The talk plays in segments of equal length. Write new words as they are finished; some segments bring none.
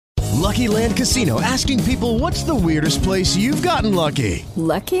Lucky Land Casino, asking people, what's the weirdest place you've gotten lucky?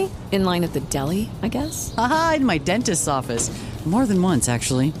 Lucky? In line at the deli, I guess? Aha, in my dentist's office. More than once,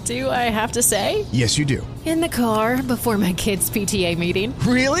 actually. Do I have to say? Yes, you do. In the car before my kids' PTA meeting.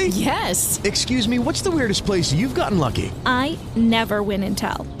 Really? Yes. Excuse me, what's the weirdest place you've gotten lucky? I never win and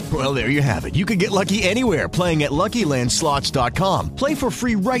tell. Well, there you have it. You can get lucky anywhere, playing at LuckyLandSlots.com. Play for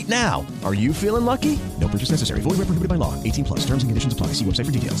free right now. Are you feeling lucky? No purchase necessary. Void where prohibited by law. 18 plus. Terms and conditions apply. See website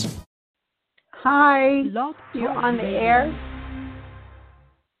for details. Hi. You're on the air.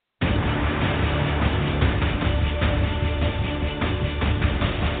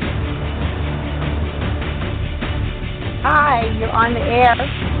 Hi, you're on the air.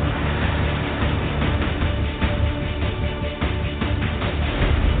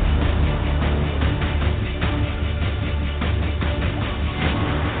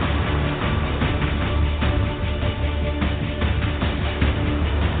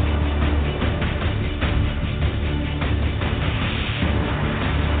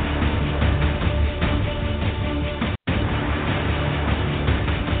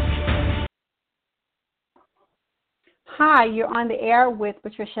 Hi, you're on the air with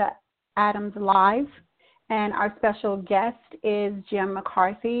Patricia Adams Live, and our special guest is Jim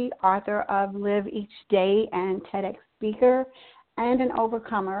McCarthy, author of Live Each Day and TEDx speaker, and an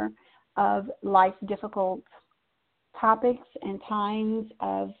overcomer of life's difficult topics and times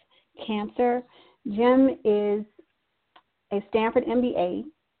of cancer. Jim is a Stanford MBA.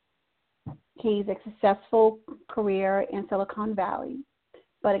 He's a successful career in Silicon Valley,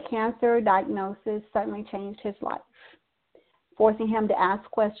 but a cancer diagnosis suddenly changed his life, forcing him to ask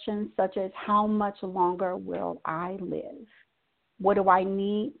questions such as, how much longer will I live? What do I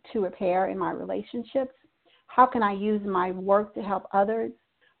need to repair in my relationships? How can I use my work to help others?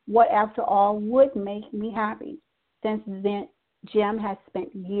 What, after all, would make me happy? Since then, Jim has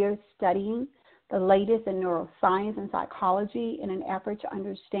spent years studying the latest in neuroscience and psychology in an effort to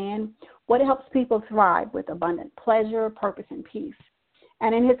understand what helps people thrive with abundant pleasure, purpose, and peace.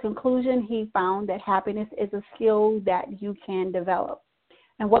 And in his conclusion, he found that happiness is a skill that you can develop.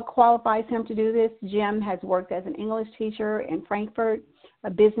 And what qualifies him to do this? Jim has worked as an English teacher in Frankfurt, a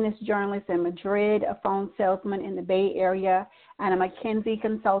business journalist in Madrid, a phone salesman in the Bay Area, and a McKinsey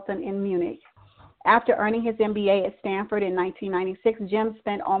consultant in Munich. After earning his MBA at Stanford in 1996, Jim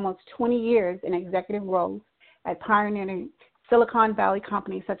spent almost 20 years in executive roles at pioneering Silicon Valley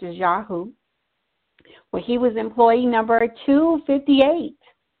companies such as Yahoo, where he was employee number 258.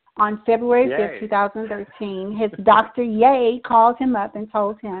 On February 5th, 2013, his Dr. Ye called him up and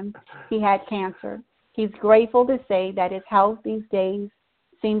told him he had cancer. He's grateful to say that his health these days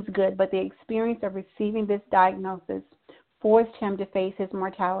seems good, but the experience of receiving this diagnosis forced him to face his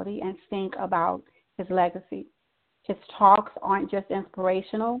mortality and think about his legacy. His talks aren't just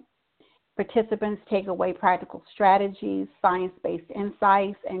inspirational. Participants take away practical strategies, science-based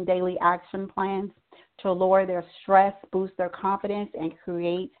insights, and daily action plans to lower their stress, boost their confidence, and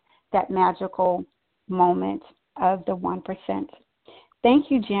create that magical moment of the 1%.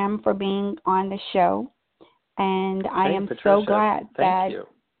 Thank you, Jim, for being on the show. And I am so glad that,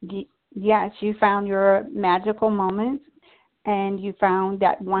 yes, you found your magical moment and you found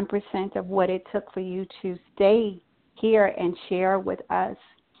that 1% of what it took for you to stay here and share with us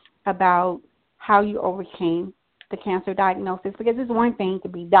about how you overcame the cancer diagnosis, because it's one thing to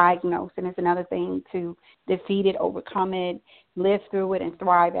be diagnosed and it's another thing to defeat it, overcome it, live through it, and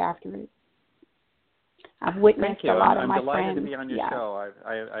thrive after it. I've witnessed a lot of my friends. I'm delighted to be on your show.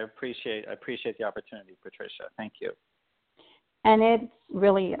 I appreciate the opportunity, Patricia. Thank you. And it's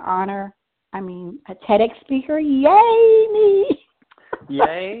really an honor. I mean, a TEDx speaker, yay me!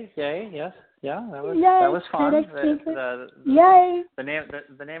 Yay, yes. Yeah, that was fun. Yay!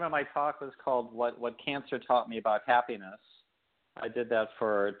 The name of my talk was called "What Cancer Taught Me About Happiness." I did that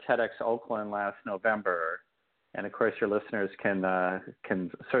for TEDx Oakland last November, and of course your listeners can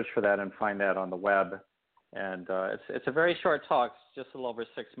search for that and find that on the web. And it's a very short talk, it's just a little over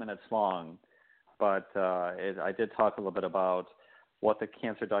 6 minutes long, but I did talk a little bit about what the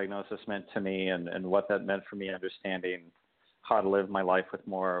cancer diagnosis meant to me and what that meant for me understanding how to live my life with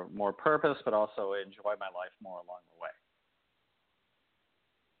more purpose, but also enjoy my life more along the way.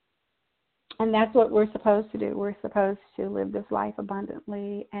 And that's what we're supposed to do. We're supposed to live this life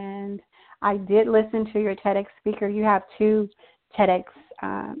abundantly. And I did listen to your TEDx speaker. You have 2 TEDx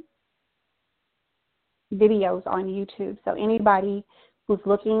videos on YouTube. So anybody who's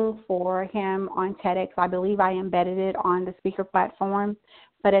looking for him on TEDx, I believe I embedded it on the speaker platform.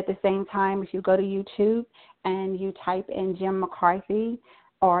 But at the same time, if you go to YouTube and you type in Jim McCarthy,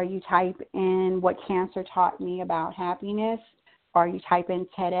 or you type in What Cancer Taught Me About Happiness, or you type in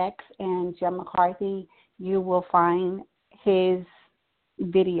TEDx and Jim McCarthy, you will find his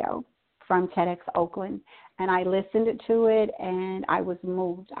video from TEDx Oakland. And I listened to it, and I was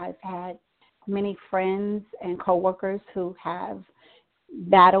moved. I've had many friends and coworkers who have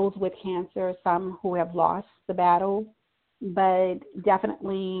battled with cancer, some who have lost the battle, but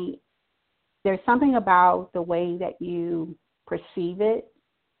definitely there's something about the way that you perceive it.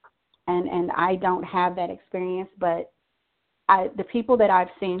 And I don't have that experience, but the people that I've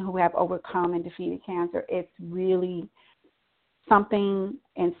seen who have overcome and defeated cancer, it's really something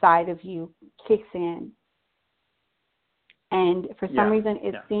inside of you kicks in. And for some reason,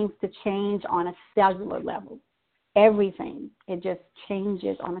 it seems to change on a cellular level. Everything, it just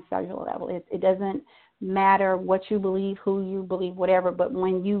changes on a cellular level. It doesn't matter what you believe, who you believe, whatever, but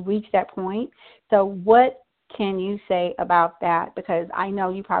when you reach that point, so what can you say about that? Because I know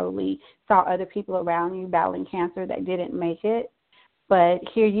you probably saw other people around you battling cancer that didn't make it, but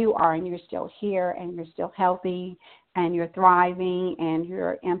here you are, and you're still here, and you're still healthy, and you're thriving, and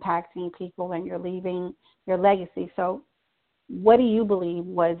you're impacting people, and you're leaving your legacy. So what do you believe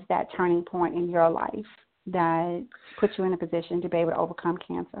was that turning point in your life that put you in a position to be able to overcome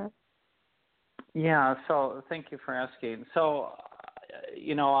cancer? Yeah, so thank you for asking. So,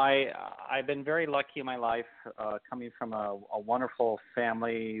 I've been very lucky in my life, coming from a wonderful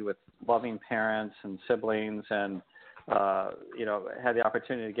family with loving parents and siblings, and had the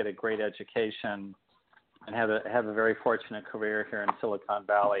opportunity to get a great education and have a very fortunate career here in Silicon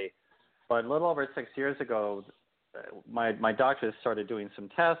Valley. But a little over 6 years ago, my doctors started doing some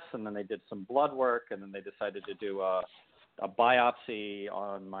tests, and then they did some blood work, and then they decided to do a biopsy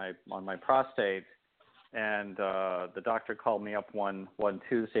on my prostate. And the doctor called me up one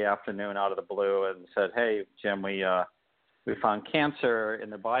Tuesday afternoon out of the blue and said, "Hey, Jim, we found cancer in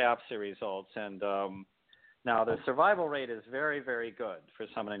the biopsy results, and now the survival rate is very, very good for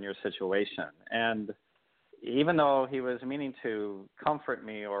someone in your situation." And even though he was meaning to comfort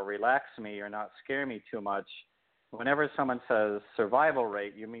me or relax me or not scare me too much, whenever someone says survival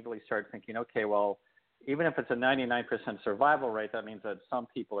rate, you immediately start thinking, okay, well, even if it's a 99% survival rate, that means that some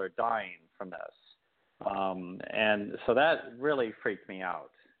people are dying from this. And so that really freaked me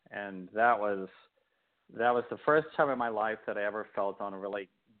out. And that was the first time in my life that I ever felt on a really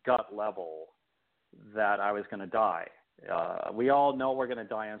gut level that I was going to die. We all know we're going to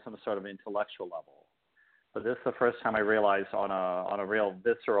die on some sort of intellectual level. But this is the first time I realized on a real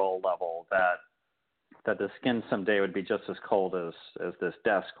visceral level that the skin someday would be just as cold as this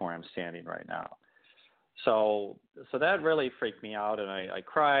desk where I'm standing right now. So that really freaked me out, and I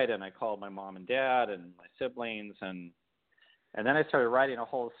cried, and I called my mom and dad and my siblings, and then I started writing a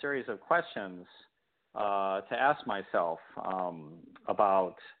whole series of questions to ask myself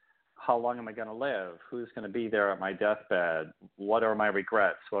about how long am I going to live, who's going to be there at my deathbed, what are my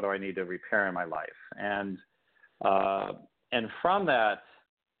regrets, what do I need to repair in my life, and from that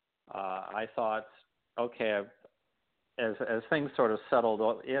I thought, okay, as things sort of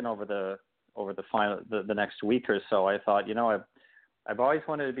settled in over the next week or so, I thought, I've always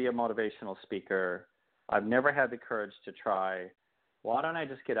wanted to be a motivational speaker. I've never had the courage to try. Why don't I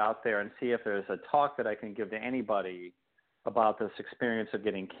just get out there and see if there's a talk that I can give to anybody about this experience of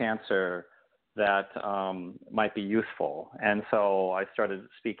getting cancer that might be useful. And so I started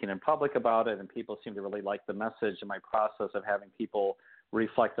speaking in public about it, and people seemed to really like the message and my process of having people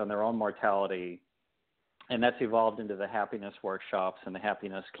reflect on their own mortality. And that's evolved into the happiness workshops and the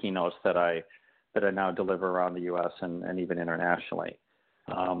happiness keynotes that I now deliver around the U.S. and even internationally.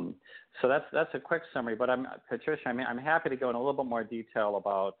 So that's a quick summary. But Patricia, I'm happy to go in a little bit more detail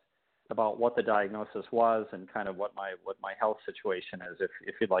about what the diagnosis was and kind of what my health situation is.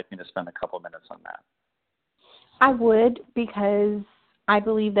 If you'd like me to spend a couple of minutes on that. I would, because I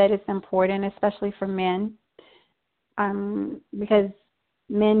believe that it's important, especially for men, because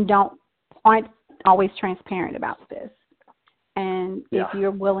men aren't always transparent about this. And if you're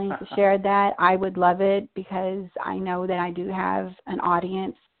willing to share that, I would love it, because I know that I do have an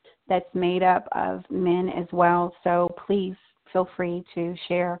audience that's made up of men as well. So please feel free to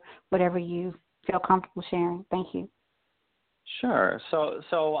share whatever you feel comfortable sharing. Thank you. Sure.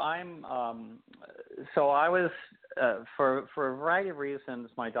 So I was for a variety of reasons,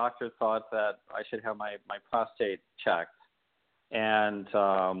 my doctor thought that I should have my prostate checked. And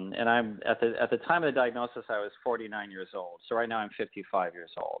I'm at the time of the diagnosis, I was 49 years old. So right now I'm 55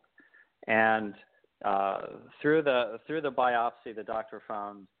 years old. And through the biopsy, the doctor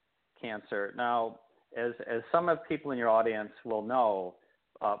found cancer. Now, as some of people in your audience will know,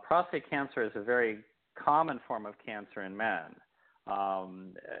 prostate cancer is a very common form of cancer in men.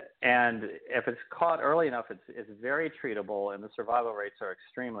 And if it's caught early enough, it's very treatable, and the survival rates are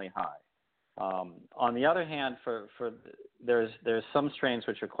extremely high. On the other hand, there's some strains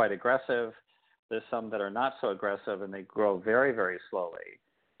which are quite aggressive. There's some that are not so aggressive, and they grow very, very slowly.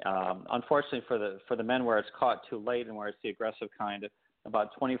 Unfortunately, for the men where it's caught too late and where it's the aggressive kind,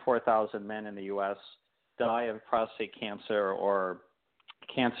 about 24,000 men in the U.S. die of prostate cancer or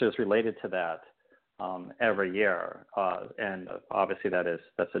cancers related to that every year, and obviously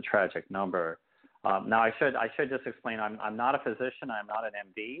that's a tragic number. Now, I should just explain. I'm not a physician. I'm not an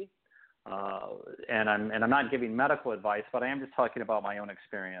MD, and I'm not giving medical advice, but I am just talking about my own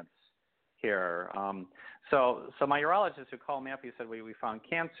experience here. So my urologist who called me up, he said, we found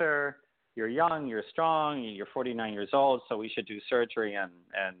cancer. You're young, you're strong, you're 49 years old, so we should do surgery and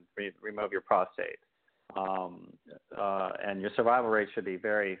remove your prostate. And your survival rate should be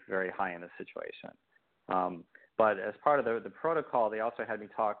very, very high in this situation. But as part of the protocol, they also had me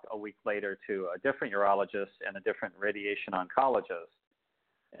talk a week later to a different urologist and a different radiation oncologist.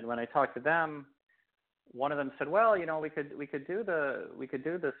 And when I talked to them, one of them said, well, we could do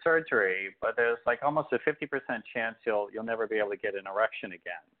the surgery, but there's like almost a 50% chance you'll never be able to get an erection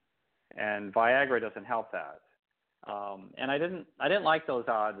again. And Viagra doesn't help that. And I didn't like those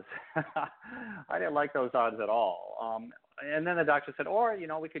odds. I didn't like those odds at all. And then the doctor said, or,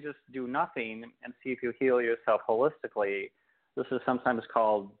 we could just do nothing and see if you heal yourself holistically. This is sometimes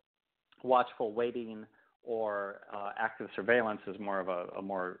called watchful waiting, or active surveillance is more of a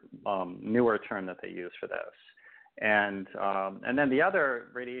more newer term that they use for this. And then the other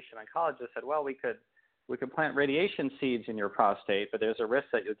radiation oncologist said, well, we could plant radiation seeds in your prostate, but there's a risk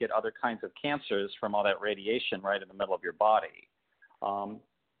that you'll get other kinds of cancers from all that radiation right in the middle of your body.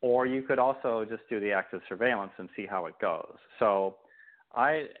 Or you could also just do the active surveillance and see how it goes. So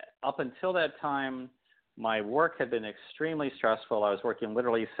up until that time, my work had been extremely stressful. I was working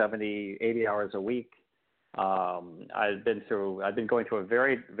literally 70, 80 hours a week. I'd been going through a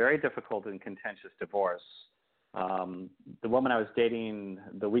very, very difficult and contentious divorce. The woman I was dating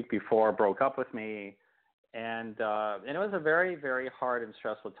the week before broke up with me. And it was a very, very hard and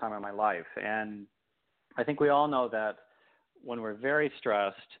stressful time in my life. And I think we all know that when we're very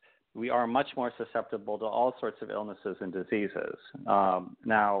stressed, we are much more susceptible to all sorts of illnesses and diseases.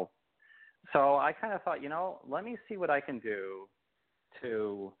 Now, so I kind of thought, let me see what I can do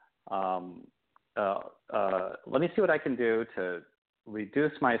to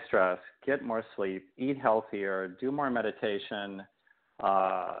reduce my stress, get more sleep, eat healthier, do more meditation,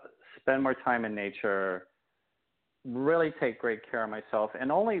 spend more time in nature, really take great care of myself,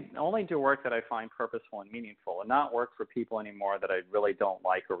 and only do work that I find purposeful and meaningful, and not work for people anymore that I really don't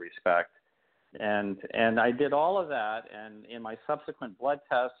like or respect. And I did all of that, and in my subsequent blood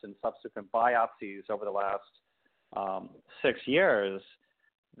tests and subsequent biopsies over the last 6 years,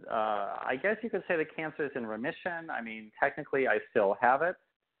 I guess you could say the cancer is in remission. I mean, technically I still have it,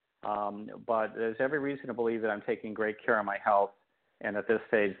 but there's every reason to believe that I'm taking great care of my health, and at this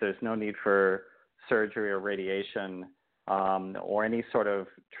stage there's no need for surgery or radiation or any sort of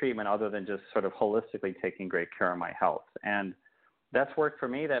treatment other than just sort of holistically taking great care of my health. And that's worked for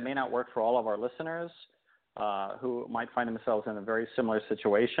me. That may not work for all of our listeners who might find themselves in a very similar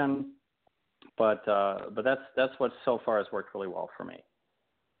situation, but that's what so far has worked really well for me.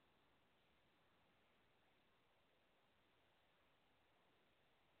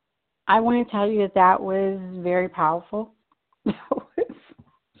 I want to tell you that was very powerful.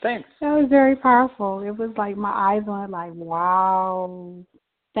 Thanks. That was very powerful. It was like my eyes went like, wow.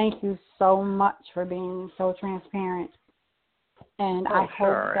 Thank you so much for being so transparent. And I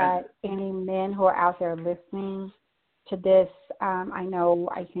hope that any men who are out there listening to this, I know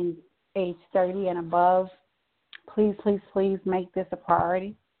I can age 30 and above, please, please, please make this a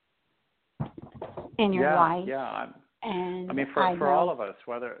priority in your life. Yeah. And I mean, for all of us,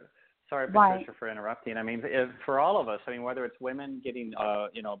 sorry, Patricia, for interrupting. I mean, for all of us, whether it's women getting,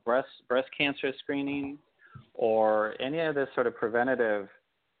 breast cancer screening, or any of this sort of preventative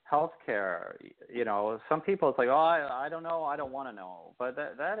health care, some people, it's like, oh, I don't know, I don't want to know. But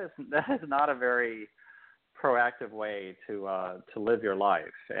that is not a very proactive way to live your life.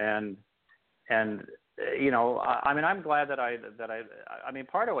 And I'm glad that I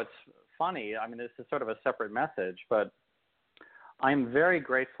part of what's funny, this is sort of a separate message, but I'm very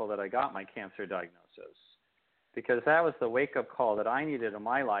grateful that I got my cancer diagnosis, because that was the wake-up call that I needed in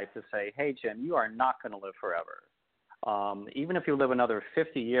my life to say, hey, Jim, you are not going to live forever. Even if you live another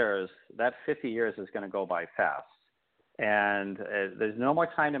 50 years, that 50 years is going to go by fast. And there's no more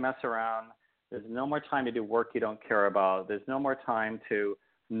time to mess around. There's no more time to do work you don't care about. There's no more time to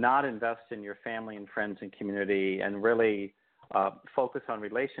not invest in your family and friends and community and really focus on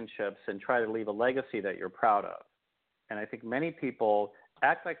relationships and try to leave a legacy that you're proud of. And I think many people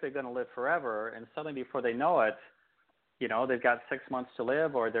act like they're going to live forever, and suddenly before they know it, they've got 6 months to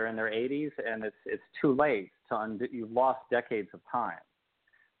live, or they're in their 80s, and it's too late to undo. You've lost decades of time.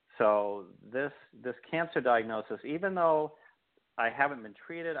 So this cancer diagnosis, even though I haven't been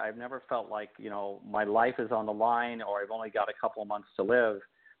treated, I've never felt like my life is on the line, or I've only got a couple of months to live.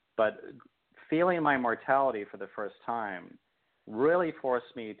 But feeling my mortality for the first time really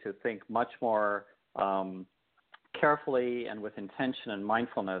forced me to think much more carefully and with intention and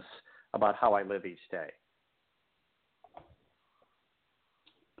mindfulness about how I live each day.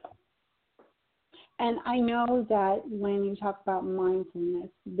 And I know that when you talk about mindfulness,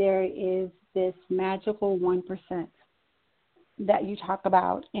 there is this magical 1% that you talk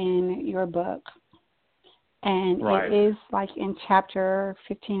about in your book. And right. It is like in chapter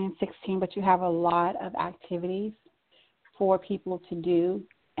 15 and 16, but you have a lot of activities for people to do,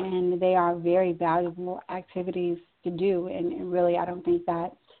 and they are very valuable activities to do. And really, I don't think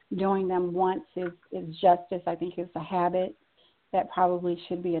that doing them once is justice. I think it's a habit that probably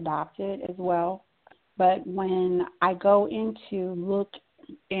should be adopted as well. But when I go look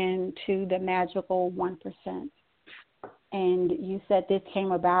into the magical 1%, and you said this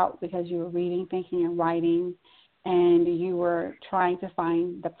came about because you were reading, thinking, and writing, and you were trying to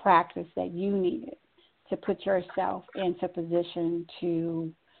find the practice that you needed to put yourself into position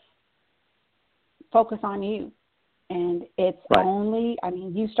to focus on you. And it's right.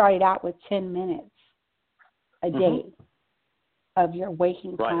 You started out with 10 minutes a day of your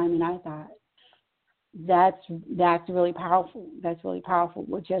waking right. time, and I thought, that's really powerful. That's really powerful.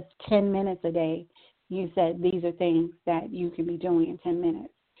 With just 10 minutes a day, you said these are things that you can be doing in 10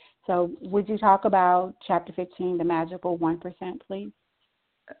 minutes. So would you talk about chapter 15, the magical 1%, please?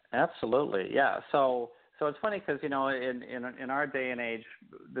 Absolutely, yeah. So it's funny because in our day and age,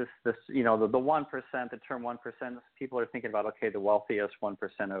 this the 1%, the term 1%, people are thinking about the wealthiest 1%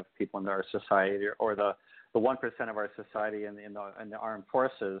 of people in our society, or the 1% of our society in the armed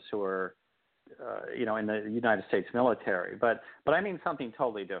forces who are in the United States military. But I mean something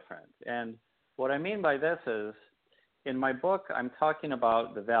totally different. And what I mean by this is, in my book, I'm talking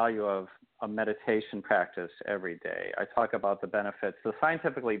about the value of a meditation practice every day. I talk about the benefits, the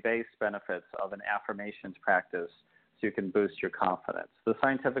scientifically based benefits of an affirmations practice so you can boost your confidence, the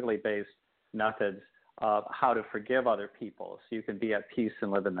scientifically based methods of how to forgive other people so you can be at peace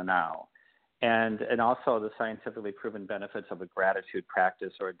and live in the now, and also the scientifically proven benefits of a gratitude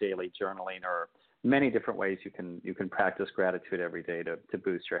practice or a daily journaling, or many different ways you can practice gratitude every day to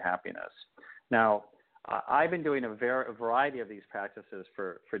boost your happiness. Now, I've been doing a variety of these practices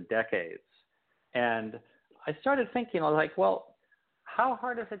for decades, and I started thinking, how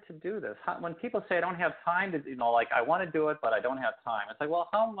hard is it to do this? When people say I don't have time to, I want to do it, but I don't have time. It's like, well,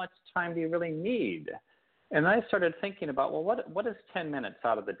 how much time do you really need? And then I started thinking about, what is 10 minutes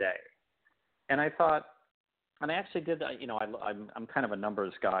out of the day? And I thought, and I actually did, I'm kind of a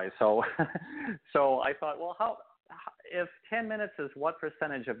numbers guy, so I thought, if 10 minutes is what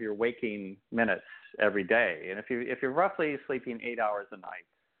percentage of your waking minutes every day, and if you're roughly sleeping 8 hours a night,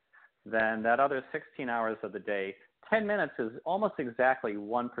 then that other 16 hours of the day, 10 minutes is almost exactly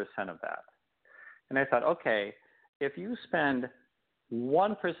 1% of that. And I thought, okay, if you spend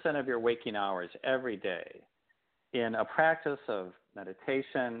 1% of your waking hours every day in a practice of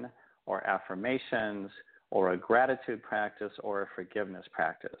meditation or affirmations or a gratitude practice or a forgiveness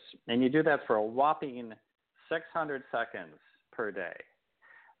practice, and you do that for a whopping 600 seconds per day,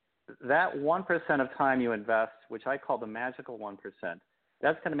 that 1% of time you invest, which I call the magical 1%,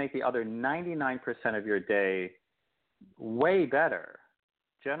 that's going to make the other 99% of your day way better.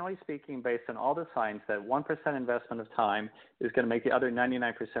 Generally speaking, based on all the science, that 1% investment of time is going to make the other 99%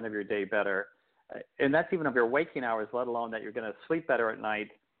 of your day better. And that's even of your waking hours, let alone that you're going to sleep better at night,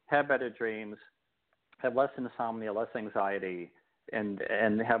 have better dreams, have less insomnia, less anxiety, and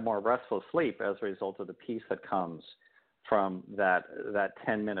have more restful sleep as a result of the peace that comes from that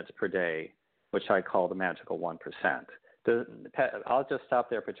 10 minutes per day, which I call the magical 1%. I'll just stop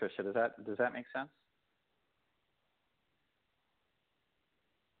there, Patricia. Does that make sense?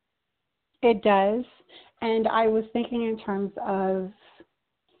 It does. And I was thinking in terms of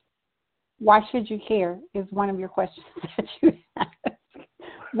why should you care is one of your questions that you asked.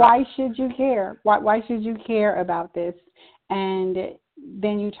 Why should you care? Why should you care about this? And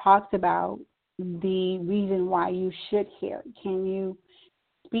then you talked about the reason why you should care. Can you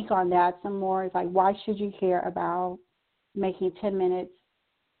speak on that some more? It's like, why should you care about making 10 minutes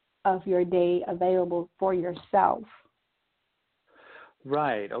of your day available for yourself?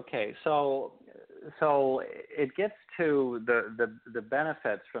 Right. Okay. So so it gets to the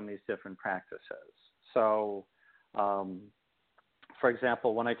benefits from these different practices. So, for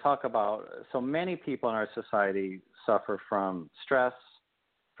example, when I talk about, so many people in our society suffer from stress,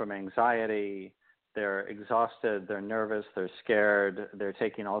 from anxiety, they're exhausted, they're nervous, they're scared, they're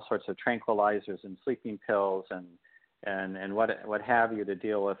taking all sorts of tranquilizers and sleeping pills and what have you to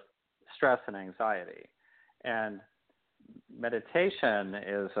deal with stress and anxiety. And meditation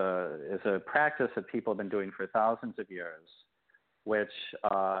is a practice that people have been doing for thousands of years, which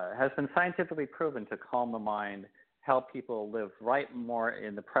has been scientifically proven to calm the mind, help people live more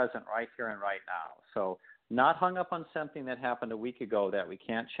in the present, right here and right now. So not hung up on something that happened a week ago that we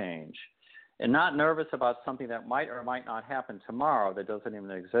can't change, and not nervous about something that might or might not happen tomorrow that doesn't even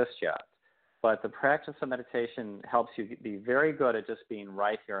exist yet. But the practice of meditation helps you be very good at just being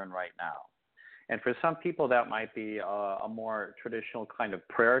right here and right now. And for some people, that might be a more traditional kind of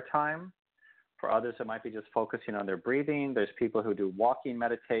prayer time. For others, it might be just focusing on their breathing. There's people who do walking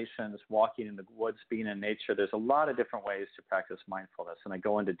meditations, walking in the woods, being in nature. There's a lot of different ways to practice mindfulness, and I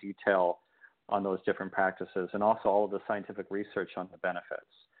go into detail on those different practices and also all of the scientific research on the benefits.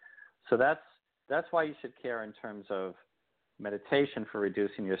 So that's why you should care in terms of meditation for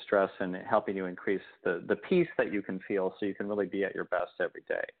reducing your stress and helping you increase the peace that you can feel so you can really be at your best every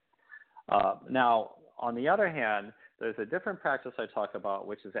day. Now, on the other hand, there's a different practice I talk about,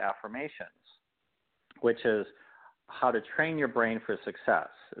 which is affirmations, which is how to train your brain for success.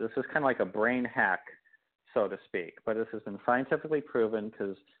 This is kind of like a brain hack, so to speak, but this has been scientifically proven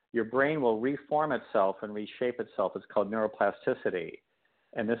because your brain will reform itself and reshape itself. It's called neuroplasticity.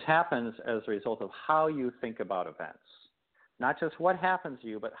 And this happens as a result of how you think about events. Not just what happens to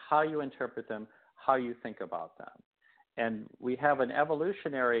you, but how you interpret them, how you think about them. And we have an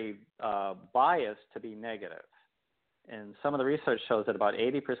evolutionary bias to be negative. And some of the research shows that about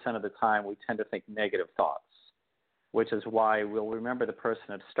 80% of the time we tend to think negative thoughts, which is why we'll remember the person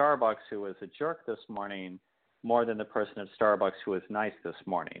at Starbucks who was a jerk this morning more than the person at Starbucks who was nice this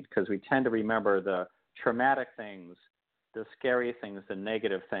morning, because we tend to remember the traumatic things, the scary things, the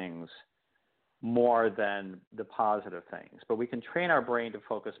negative things, more than the positive things. But we can train our brain to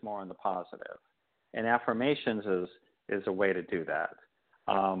focus more on the positive. And affirmations is a way to do that.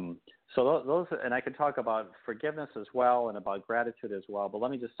 So those, and I can talk about forgiveness as well and about gratitude as well, but let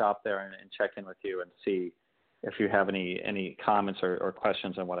me just stop there and check in with you and see if you have any comments or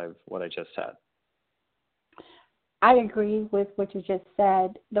questions on what I just said. I agree with what you just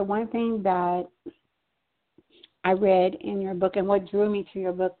said. The one thing that I read in your book and what drew me to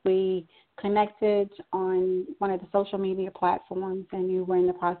your book, we connected on one of the social media platforms and you were in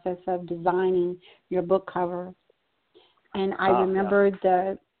the process of designing your book cover. And I remember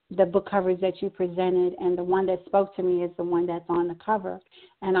the book covers that you presented, and the one that spoke to me is the one that's on the cover.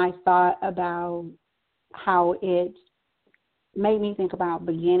 And I thought about how it made me think about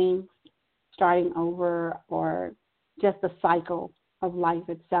beginning, starting over, or just the cycle of life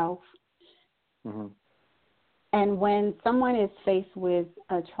itself. Mm-hmm. And when someone is faced with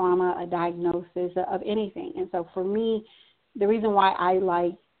a trauma, a diagnosis of anything, and so for me, the reason why I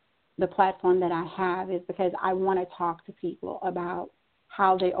like the platform that I have is because I want to talk to people about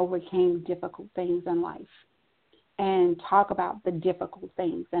how they overcame difficult things in life and talk about the difficult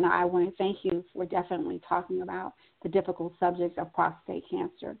things. And I want to thank you for definitely talking about the difficult subject of prostate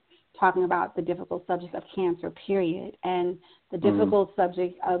cancer, talking about the difficult subject of cancer, period, and the difficult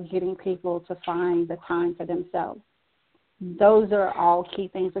subject of getting people to find the time for themselves. Those are all key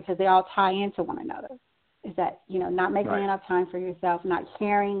things because they all tie into one another. Is that, not making enough time for yourself, not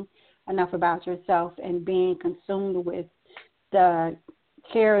caring enough about yourself, and being consumed with the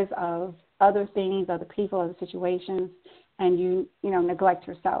cares of other things, other people, other situations, and you neglect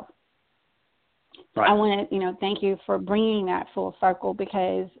yourself. Right. I want to, thank you for bringing that full circle,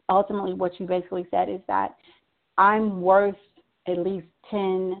 because ultimately what you basically said is that I'm worth at least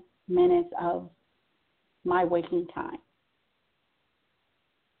 10 minutes of my waking time.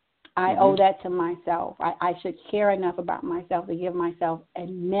 I owe that to myself. I should care enough about myself to give myself a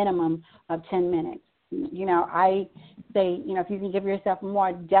minimum of 10 minutes. I say, if you can give yourself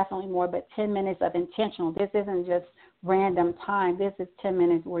more, definitely more, but 10 minutes of intentional. This isn't just random time. This is 10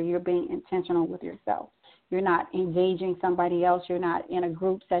 minutes where you're being intentional with yourself. You're not engaging somebody else. You're not in a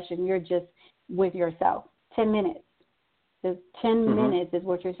group session. You're just with yourself. 10 minutes. The 10 minutes is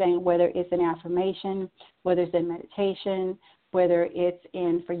what you're saying, whether it's an affirmation, whether it's in meditation, whether it's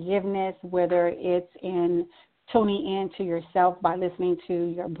in forgiveness, whether it's in tuning in to yourself by listening to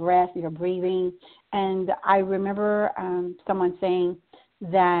your breath, your breathing. And I remember someone saying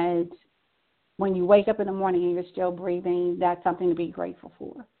that when you wake up in the morning and you're still breathing, that's something to be grateful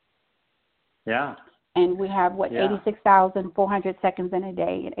for. Yeah. And we have, Yeah. 86,400 seconds in a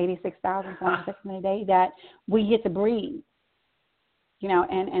day, and 86,400 seconds in a day that we get to breathe.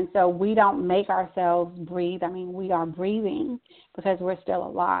 And so we don't make ourselves breathe. I mean, we are breathing because we're still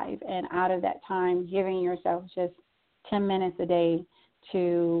alive. And out of that time, giving yourself just 10 minutes a day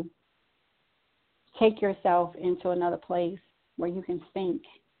to take yourself into another place where you can think,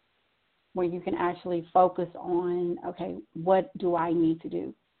 where you can actually focus on, okay, what do I need to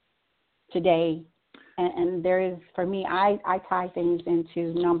do today? And there is, for me, I tie things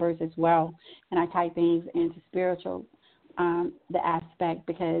into numbers as well, and I tie things into spiritual, the aspect,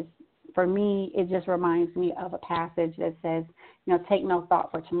 because for me, it just reminds me of a passage that says, take no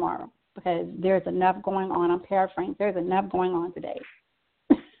thought for tomorrow, because there's enough going on. I'm paraphrasing. There's enough going on today.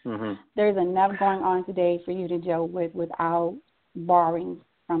 Mm-hmm. There's enough going on today for you to deal with without borrowing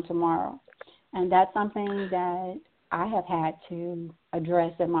from tomorrow. And that's something that I have had to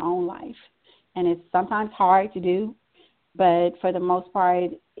address in my own life. And it's sometimes hard to do, but for the most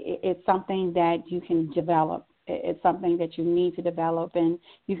part, it's something that you can develop. It's something that you need to develop, and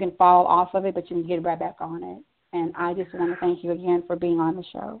you can fall off of it, but you can get right back on it. And I just want to thank you again for being on the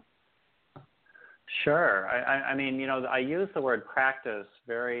show. Sure. I mean, I use the word practice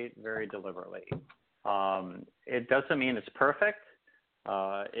very, very deliberately. It doesn't mean it's perfect.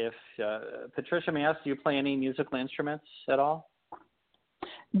 If Patricia, may I ask, do you play any musical instruments at all?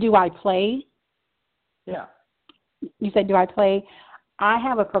 Do I play? Yeah. You said, do I play? I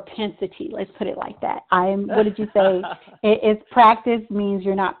have a propensity. Let's put it like that. What did you say? It's practice means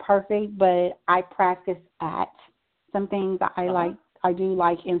you're not perfect, but I practice at some things. I like. I do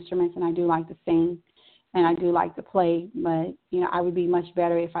like instruments, and I do like to sing, and I do like to play. But I would be much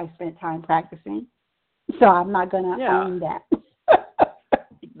better if I spent time practicing. So I'm not gonna own that.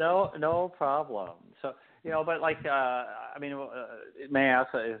 No problem. So but like, may I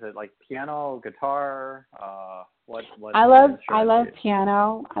ask, is it like piano, guitar? What? I love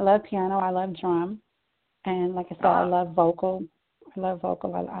piano. I love piano. I love drum, and like I said, I love vocal. I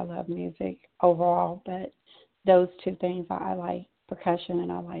love music overall, but those two things I like percussion,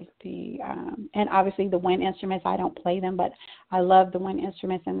 and I like the and obviously the wind instruments. I don't play them, but I love the wind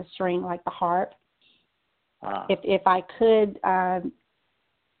instruments and the string, like the harp. If I could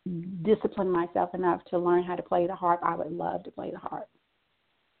discipline myself enough to learn how to play the harp, I would love to play the harp.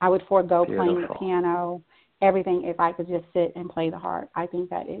 I would forego playing the piano, everything, if I could just sit and play the harp. I think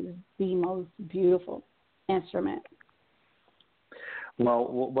that is the most beautiful instrument. Well,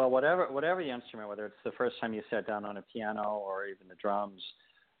 whatever the instrument, whether it's the first time you sat down on a piano or even the drums,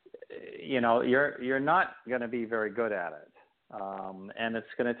 you're not going to be very good at it, and it's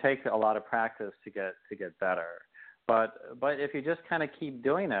going to take a lot of practice to get better. But if you just kind of keep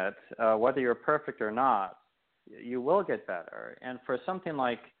doing it, whether you're perfect or not, you will get better. And for something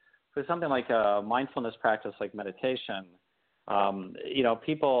like a mindfulness practice like meditation,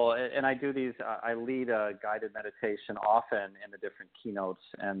 people, and I do these. I lead a guided meditation often in the different keynotes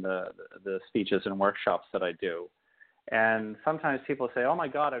and the speeches and workshops that I do. And sometimes people say, "Oh my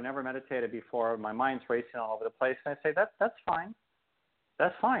God, I've never meditated before. My mind's racing all over the place." And I say, "That's fine.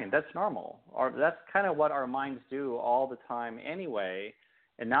 That's fine. That's normal. Or that's kind of what our minds do all the time anyway.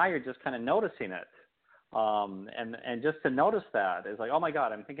 And now you're just kind of noticing it. And just to notice that is like, oh my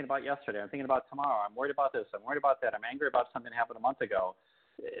God, I'm thinking about yesterday. I'm thinking about tomorrow. I'm worried about this. I'm worried about that. I'm angry about something that happened a month ago."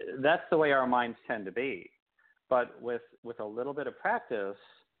 That's the way our minds tend to be. But with a little bit of practice,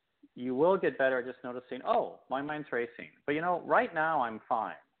 you will get better at just noticing, oh, my mind's racing. But right now I'm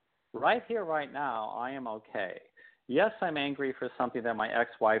fine. Right here, right now, I am okay. Yes, I'm angry for something that my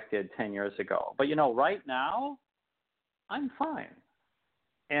ex-wife did 10 years ago. But, right now, I'm fine.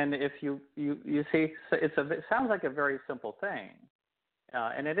 And if you see, it sounds like a very simple thing.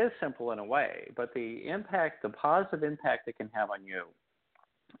 And it is simple in a way. But the positive impact it can have on you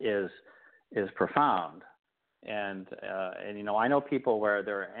is profound. And I know people where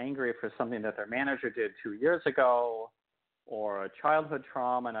they're angry for something that their manager did 2 years ago, or a childhood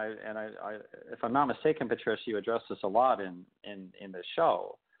trauma, and I, if I'm not mistaken, Patricia, you address this a lot in the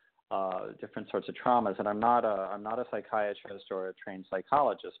show, different sorts of traumas. And I'm not a psychiatrist or a trained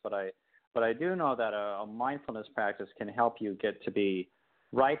psychologist, but I do know that a mindfulness practice can help you get to be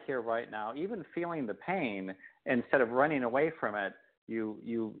right here, right now, even feeling the pain. Instead of running away from it,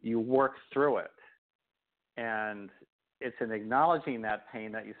 you work through it, and it's in acknowledging that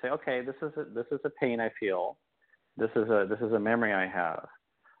pain that you say, okay, this is a pain I feel. This is a memory I have,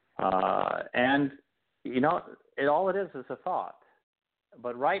 and all it is a thought.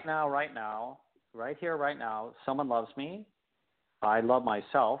 But right now, right here, right now, someone loves me. I love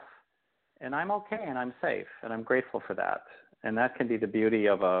myself, and I'm okay, and I'm safe, and I'm grateful for that. And that can be the beauty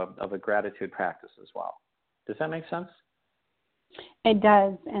of a gratitude practice as well. Does that make sense? It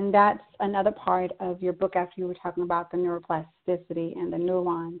does, and that's another part of your book after you were talking about the neuroplasticity and the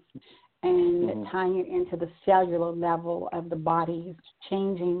neurons and tying it into the cellular level of the body,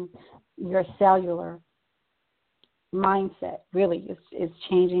 changing your cellular mindset, really. It's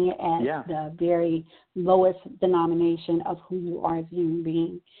changing it at the very lowest denomination of who you are as a human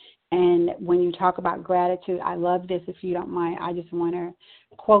being. And when you talk about gratitude, I love this. If you don't mind, I just want to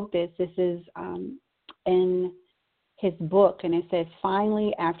quote this. This is in his book, and it says,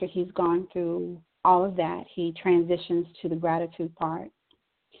 finally, after he's gone through all of that, he transitions to the gratitude part.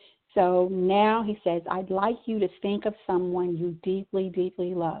 So now he says, I'd like you to think of someone you deeply,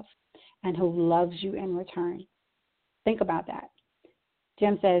 deeply love and who loves you in return. Think about that.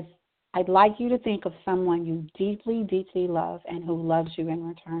 Jim says, I'd like you to think of someone you deeply, deeply love and who loves you in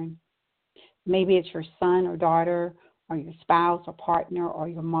return. Maybe it's your son or daughter or your spouse or partner or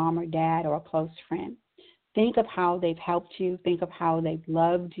your mom or dad or a close friend. Think of how they've helped you. Think of how they've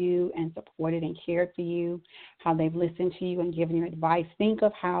loved you and supported and cared for you, how they've listened to you and given you advice. Think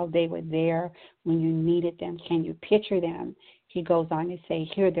of how they were there when you needed them. Can you picture them? He goes on to say,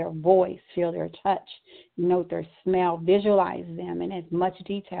 hear their voice, feel their touch, note their smell, visualize them in as much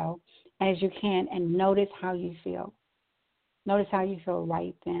detail as you can, and notice how you feel. Notice how you feel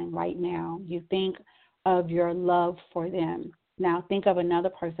right then, right now. You think of your love for them. Now think of another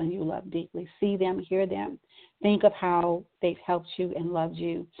person you love deeply. See them, hear them. Think of how they've helped you and loved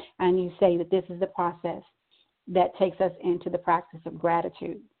you. And you say that this is the process that takes us into the practice of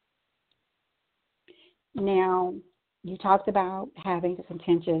gratitude. Now, you talked about having a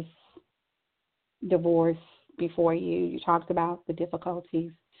contentious divorce before you. You talked about the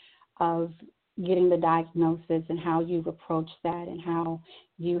difficulties of getting the diagnosis and how you've approached that and how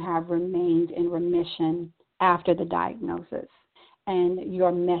you have remained in remission after the diagnosis, and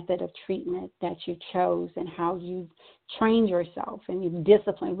your method of treatment that you chose and how you've trained yourself and you've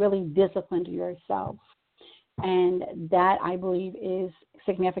really disciplined yourself. And that, I believe, is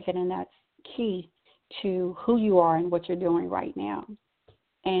significant, and that's key to who you are and what you're doing right now.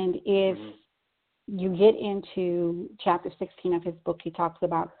 And if you get into chapter 16 of his book, he talks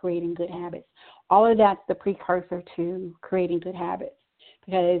about creating good habits. All of that's the precursor to creating good habits,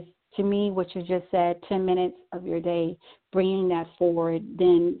 because to me, what you just said, 10 minutes of your day, bringing that forward,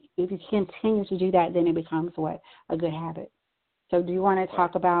 then if you continue to do that, then it becomes what? A good habit. So do you want to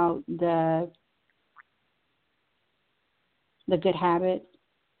talk about the good habit?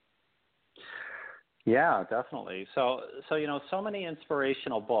 Yeah, definitely. So so many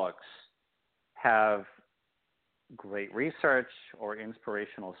inspirational books have great research or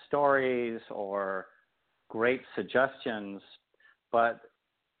inspirational stories or great suggestions, but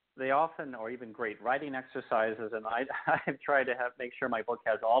they often, or even great writing exercises, and I've tried to make sure my book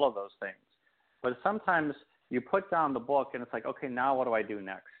has all of those things. But sometimes you put down the book and it's like, okay, now what do I do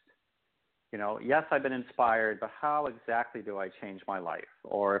next? Yes, I've been inspired, but how exactly do I change my life?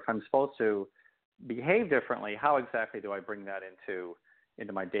 Or if I'm supposed to behave differently, how exactly do I bring that into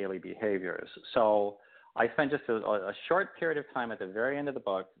my daily behaviors? So I spent just a short period of time at the very end of the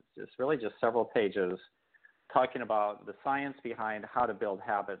book, just several pages, talking about the science behind how to build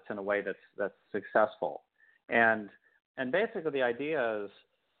habits in a way that's successful. And basically the idea is,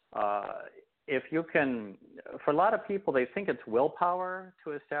 if you can, for a lot of people, they think it's willpower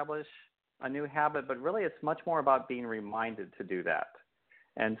to establish a new habit, but really it's much more about being reminded to do that.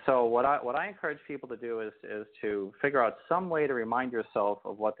 And so what I encourage people to do is to figure out some way to remind yourself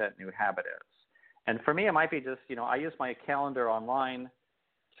of what that new habit is. And for me, it might be just, I use my calendar online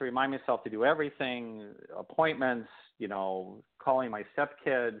to remind myself to do everything, appointments, calling my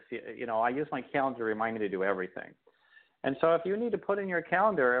stepkids. I use my calendar to remind me to do everything. And so if you need to put in your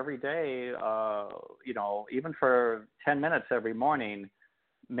calendar every day, even for 10 minutes every morning,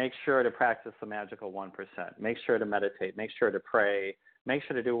 make sure to practice the magical 1%. Make sure to meditate. Make sure to pray. Make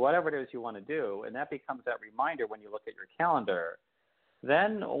sure to do whatever it is you want to do. And that becomes that reminder when you look at your calendar.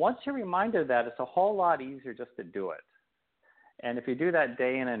 Then once you're reminded of that, it's a whole lot easier just to do it. And if you do that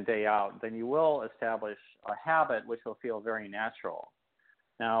day in and day out, then you will establish a habit which will feel very natural.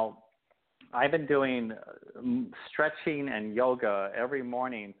 Now, I've been doing stretching and yoga every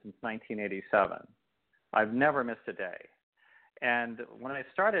morning since 1987. I've never missed a day. And when I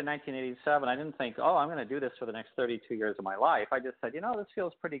started in 1987, I didn't think, I'm going to do this for the next 32 years of my life. I just said, this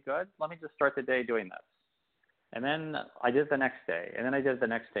feels pretty good. Let me just start the day doing this. And then I did the next day, and then I did the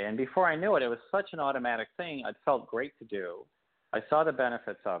next day. And before I knew it, it was such an automatic thing. It felt great to do. I saw the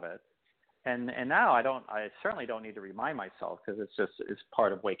benefits of it. And now I certainly don't need to remind myself, because it's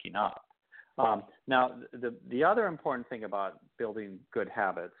part of waking up. Now, the other important thing about building good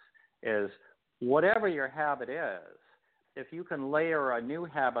habits is whatever your habit is, if you can layer a new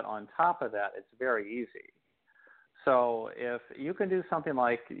habit on top of that, it's very easy. So if you can do something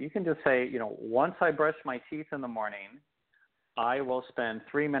like, you can just say, once I brush my teeth in the morning, I will spend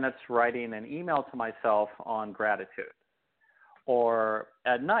 3 minutes writing an email to myself on gratitude. Or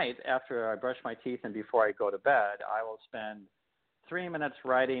at night, after I brush my teeth and before I go to bed, I will spend 3 minutes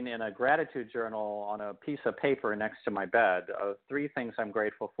writing in a gratitude journal on a piece of paper next to my bed of 3 things I'm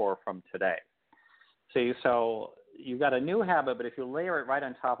grateful for from today. See, so you've got a new habit, but if you layer it right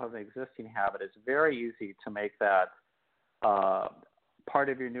on top of an existing habit, it's very easy to make that part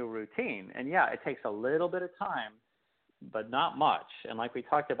of your new routine. And yeah, it takes a little bit of time, but not much. And like we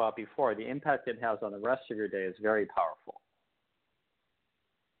talked about before, the impact it has on the rest of your day is very powerful.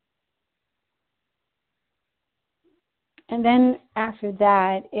 And then after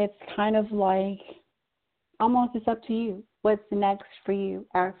that, it's kind of like almost it's up to you. What's next for you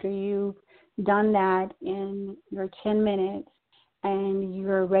after you've done that in your 10 minutes and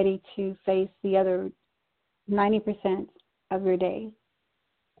you're ready to face the other 90% of your day?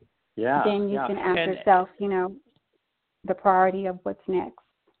 Yeah. Then you can ask yourself, the priority of what's next.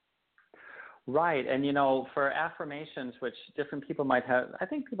 Right. And, for affirmations, which different people might have, I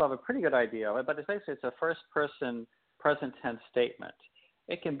think people have a pretty good idea of it, but it's a first-person present tense statement.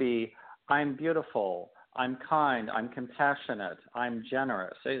 It can be, I'm beautiful, I'm kind, I'm compassionate, I'm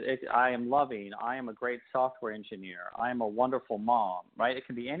generous, I am loving, I am a great software engineer, I am a wonderful mom, right? It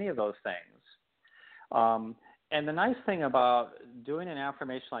can be any of those things. And the nice thing about doing an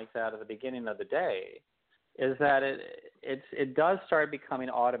affirmation like that at the beginning of the day is that it does start becoming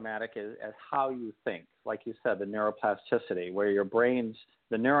automatic as how you think. Like you said, the neuroplasticity, where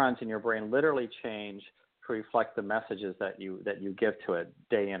the neurons in your brain literally change to reflect the messages that you give to it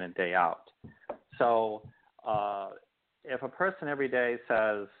day in and day out. So if a person every day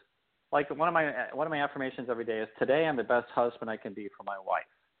says, like one of my affirmations every day is, today I'm the best husband I can be for my wife.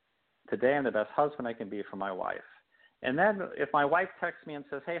 Today I'm the best husband I can be for my wife. And then if my wife texts me and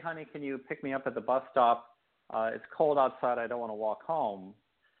says, hey, honey, can you pick me up at the bus stop? It's cold outside. I don't want to walk home.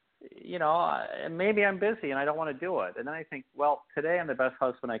 Maybe I'm busy and I don't want to do it. And then I think, well, today I'm the best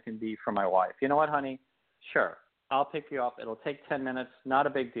husband I can be for my wife. You know what, honey? Sure, I'll pick you up. It'll take 10 minutes, not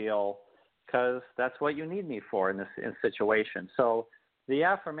a big deal, because that's what you need me for in this situation. So the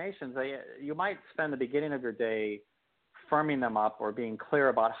affirmations, you might spend the beginning of your day firming them up or being clear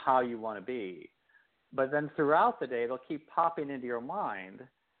about how you want to be. But then throughout the day, they'll keep popping into your mind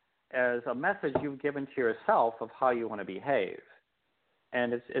as a message you've given to yourself of how you want to behave.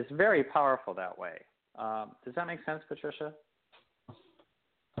 And it's very powerful that way. Does that make sense, Patricia?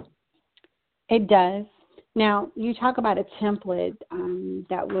 It does. Now, you talk about a template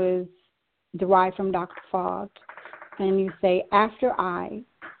that was derived from Dr. Fogg, and you say, after I,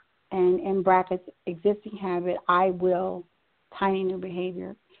 and in brackets, existing habit, I will, tiny new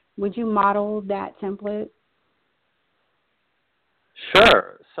behavior. Would you model that template?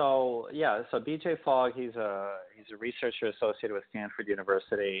 Sure. So B.J. Fogg, he's a researcher associated with Stanford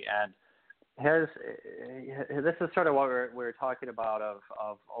University, and this is sort of what we're talking about of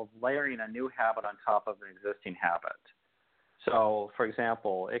layering a new habit on top of an existing habit. So, for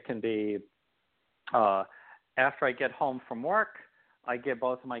example, it can be after I get home from work, I give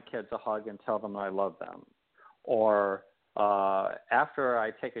both of my kids a hug and tell them I love them. Or after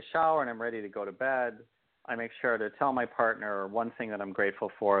I take a shower and I'm ready to go to bed, I make sure to tell my partner one thing that I'm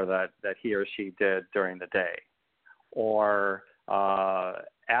grateful for that he or she did during the day. Or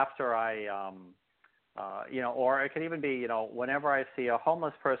after I, or it could even be, whenever I see a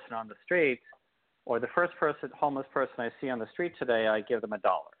homeless person on the street, or the first homeless person I see on the street today, I give them $1,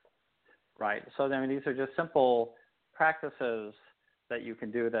 right? So these are just simple practices that you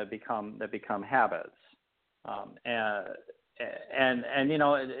can do that become habits.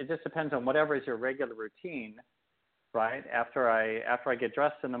 It just depends on whatever is your regular routine, right? After I get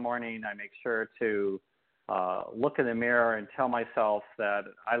dressed in the morning, I make sure to look in the mirror and tell myself that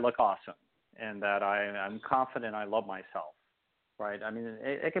I look awesome and that I'm confident I love myself, right?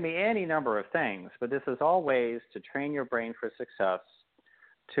 It can be any number of things, but this is all ways to train your brain for success,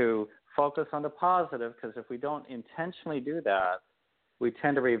 to focus on the positive, because if we don't intentionally do that, we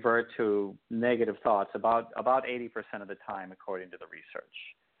tend to revert to negative thoughts about 80% of the time, according to the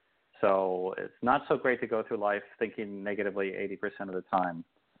research. So it's not so great to go through life thinking negatively 80% of the time.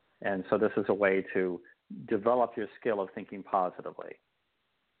 And so this is a way to develop your skill of thinking positively.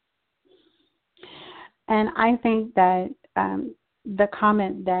 And I think that the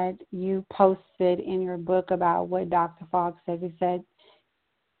comment that you posted in your book about what Dr. Fogg said, he said,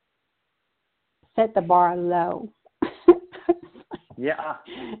 set the bar low. Yeah.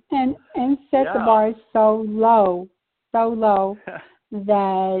 And set the bar so low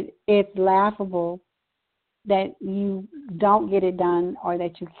that it's laughable that you don't get it done or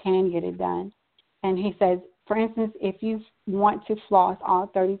that you can get it done. And he says, for instance, if you want to floss all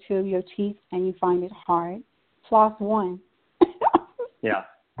 32 of your teeth and you find it hard, floss one. Yeah,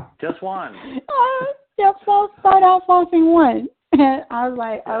 just one. Start out flossing one. And I was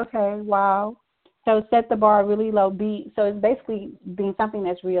like, okay, wow. So set the bar really low. So it's basically being something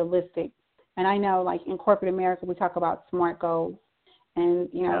that's realistic. And I know, like in corporate America, we talk about SMART goals. And,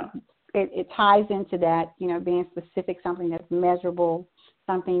 it ties into that, being specific, something that's measurable,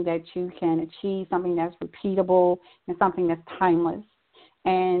 something that you can achieve, something that's repeatable, and something that's timeless.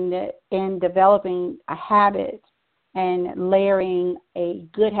 And in developing a habit and layering a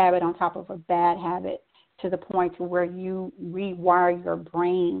good habit on top of a bad habit to the point to where you rewire your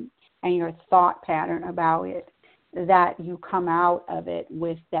brain and your thought pattern about it, that you come out of it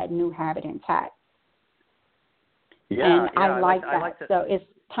with that new habit intact. Yeah, and I like that. So it's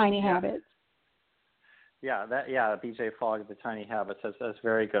tiny habits. Yeah, BJ Fogg, the tiny habits. That's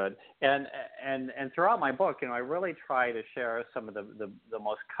very good. And throughout my book, I really try to share some of the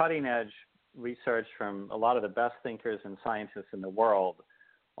most cutting edge research from a lot of the best thinkers and scientists in the world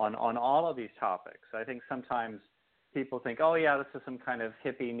on all of these topics. I think sometimes people think, oh yeah, this is some kind of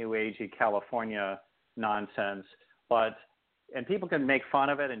hippie, new agey California nonsense, and people can make fun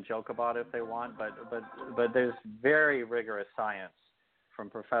of it and joke about it if they want, but there's very rigorous science from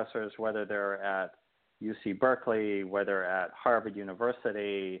professors, whether they're at UC Berkeley, whether at Harvard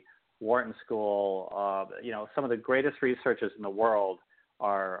University, Wharton School, some of the greatest researchers in the world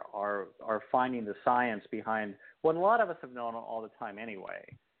are finding the science behind what a lot of us have known all the time anyway.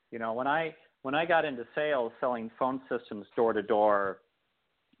 When I got into sales, selling phone systems door to door,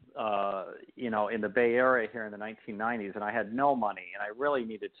 in the Bay Area here in the 1990s, and I had no money, and I really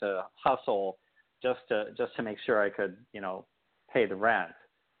needed to hustle just to make sure I could, pay the rent.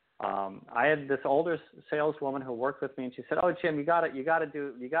 I had this older saleswoman who worked with me, and she said, "Oh, Jim, you got to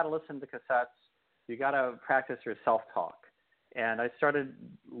listen to cassettes. You got to practice your self-talk." And I started.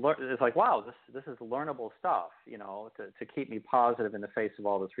 It's like, wow, this is learnable stuff, to keep me positive in the face of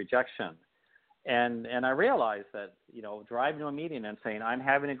all this rejection. And I realized that, driving to a meeting and saying, I'm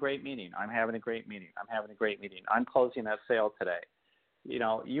having a great meeting, I'm closing that sale today.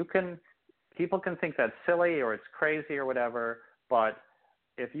 People can think that's silly or it's crazy or whatever, but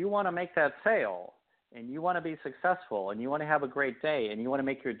if you want to make that sale and you want to be successful and you want to have a great day and you want to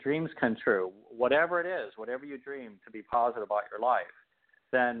make your dreams come true, whatever it is, whatever you dream to be positive about your life,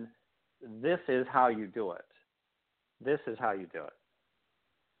 then this is how you do it. This is how you do it.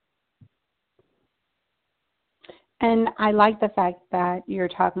 And I like the fact that you're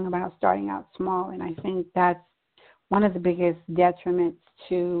talking about starting out small, and I think that's one of the biggest detriments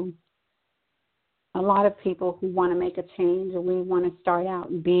to a lot of people who want to make a change, or we want to start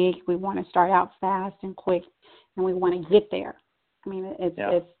out big, we want to start out fast and quick, and we want to get there. I mean,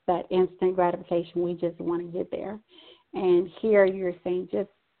 it's that instant gratification. We just want to get there. And here you're saying just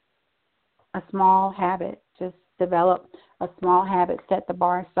a small habit, just develop a small habit, set the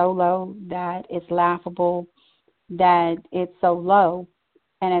bar so low that it's laughable, that it's so low,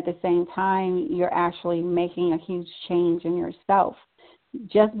 and at the same time, you're actually making a huge change in yourself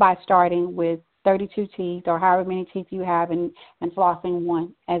just by starting with 32 teeth or however many teeth you have and flossing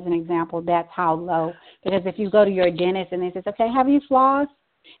one, as an example. That's how low. Because if you go to your dentist and they say, okay, have you flossed?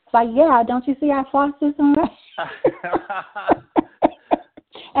 It's like, yeah, don't you see I flossed this one?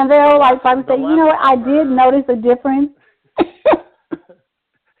 And they're like, probably say, what, I did notice a difference.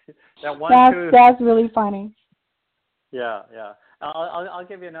 That's really funny. Yeah. I'll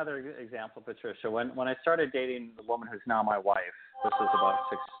give you another example, Patricia. When I started dating the woman who's now my wife, this was about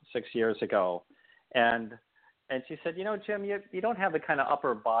six years ago, and she said, Jim, you don't have the kind of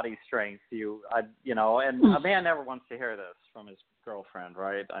upper body strength and a man never wants to hear this from his girlfriend,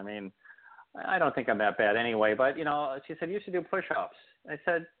 right? I mean, I don't think I'm that bad anyway, but she said you should do push-ups. I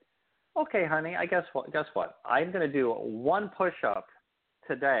said, okay, honey, guess what? I'm going to do one push-up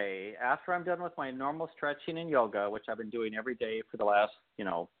today after I'm done with my normal stretching and yoga, which I've been doing every day for the last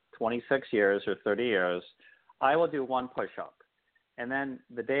 26 years or 30 years. I will do one push-up, and then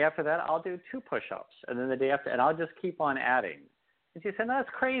the day after that I'll do two push-ups, and then the day after, and I'll just keep on adding. And she said, no, that's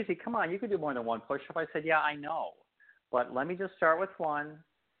crazy, come on, you can do more than one push-up. I said, yeah, I know, but let me just start with one.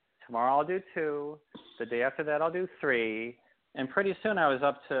 Tomorrow I'll do two, the day after that I'll do three, and pretty soon I was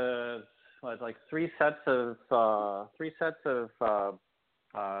up to like three sets of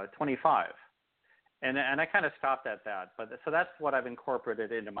 25. And I kind of stopped at that. But so that's what I've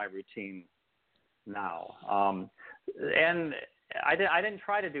incorporated into my routine now. And I didn't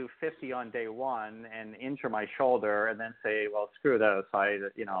try to do 50 on day one and injure my shoulder and then say, well, screw this.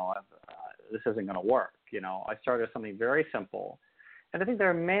 This isn't going to work. I started with something very simple. And I think there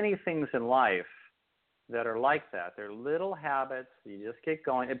are many things in life that are like that. They're little habits. You just get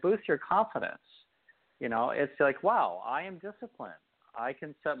going. It boosts your confidence. It's like, wow, I am disciplined. I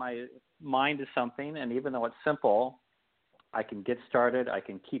can set my mind to something, and even though it's simple, I can get started. I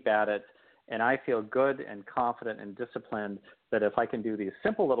can keep at it. And I feel good and confident and disciplined that if I can do these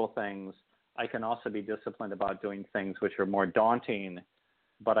simple little things, I can also be disciplined about doing things which are more daunting,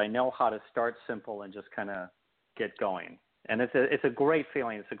 but I know how to start simple and just kind of get going. And it's a great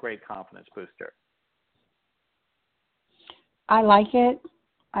feeling. It's a great confidence booster. I like it.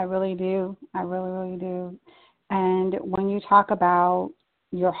 I really do. I really, really do. And when you talk about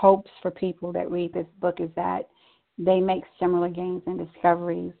your hopes for people that read this book is that they make similar gains and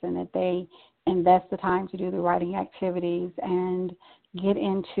discoveries, and that they invest the time to do the writing activities and get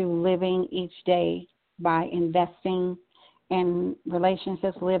into living each day by investing in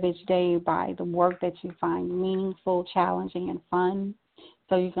relationships, live each day by the work that you find meaningful, challenging, and fun,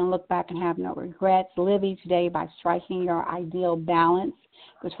 so you can look back and have no regrets. Live each day by striking your ideal balance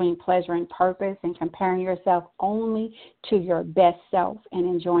between pleasure and purpose, and comparing yourself only to your best self and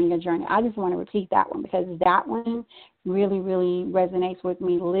enjoying your journey. I just want to repeat that one because that one really, really resonates with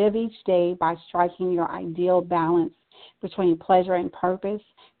me. Live each day by striking your ideal balance between pleasure and purpose,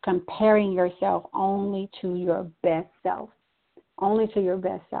 comparing yourself only to your best self. Only to your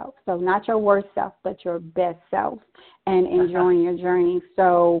best self. So not your worst self, but your best self, and enjoying your journey.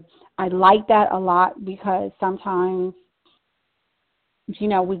 So I like that a lot because sometimes,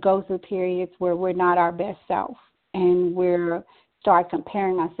 we go through periods where we're not our best self and we're start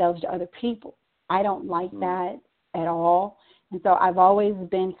comparing ourselves to other people. I don't like that at all. And so I've always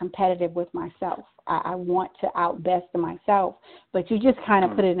been competitive with myself. I want to outbest myself, but you just kind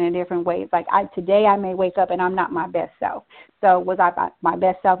of put it in a different way. It's like today I may wake up and I'm not my best self. So was I my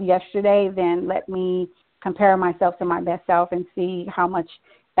best self yesterday? Then let me compare myself to my best self and see how much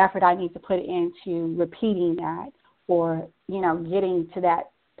effort I need to put into repeating that, or, getting to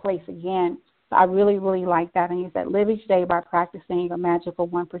that place again. So I really, really like that. And you said, live each day by practicing your magical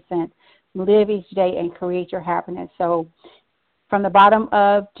 1%. Live each day and create your happiness. So from the bottom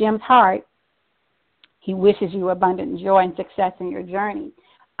of Jim's heart, he wishes you abundant joy and success in your journey.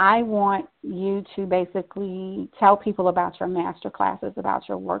 I want you to basically tell people about your master classes, about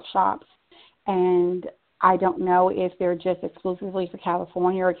your workshops, and I don't know if they're just exclusively for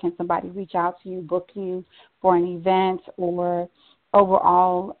California, or can somebody reach out to you, book you for an event, or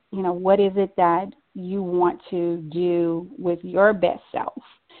overall, what is it that you want to do with your best self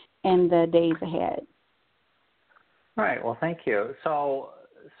in the days ahead? All right. Well, thank you. So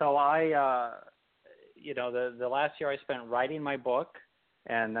I, the last year I spent writing my book,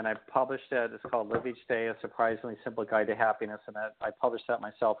 and then I published it. It's called Live Each Day, A Surprisingly Simple Guide to Happiness. And I published that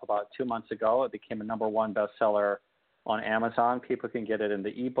myself about 2 months ago. It became a #1 bestseller on Amazon. People can get it in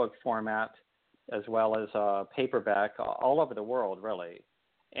the ebook format as well as paperback all over the world, really.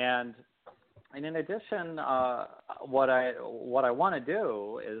 And in addition, what I want to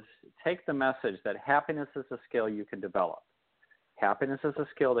do is take the message that happiness is a skill you can develop. Happiness is a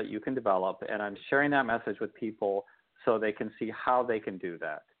skill that you can develop, and I'm sharing that message with people so they can see how they can do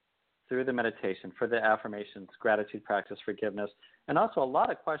that through the meditation, for the affirmations, gratitude practice, forgiveness, and also a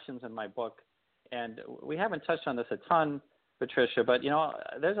lot of questions in my book. And we haven't touched on this a ton, Patricia, but,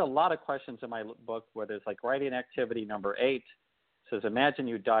 there's a lot of questions in my book where there's like writing activity number 8. Says, imagine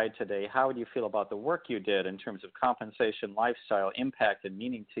you died today. How would you feel about the work you did in terms of compensation, lifestyle, impact, and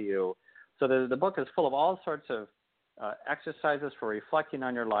meaning to you? So the book is full of all sorts of exercises for reflecting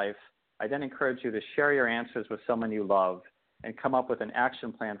on your life. I then encourage you to share your answers with someone you love and come up with an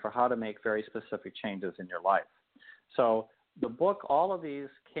action plan for how to make very specific changes in your life. So the book, all of these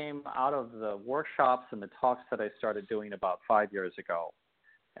came out of the workshops and the talks that I started doing about 5 years ago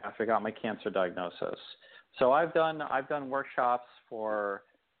after I got my cancer diagnosis. So I've done workshops for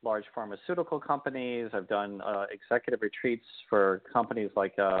large pharmaceutical companies. I've done executive retreats for companies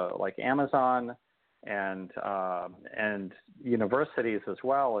like Amazon and universities as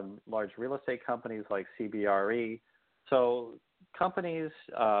well, and large real estate companies like CBRE. So companies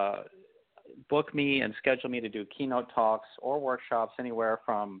book me and schedule me to do keynote talks or workshops anywhere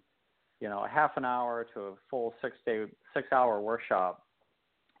from a half an hour to a full 6-hour workshop,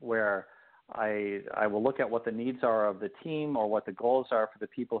 where I will look at what the needs are of the team or what the goals are for the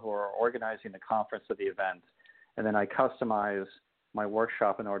people who are organizing the conference or the event, and then I customize my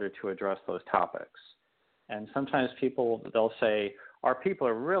workshop in order to address those topics. And sometimes they'll say, our people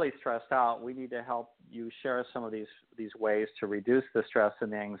are really stressed out. We need to help you share some of these ways to reduce the stress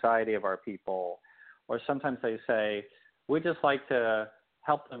and the anxiety of our people. Or sometimes they say, we just like to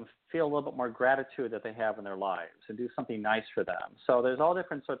help them feel a little bit more gratitude that they have in their lives and do something nice for them. So there's all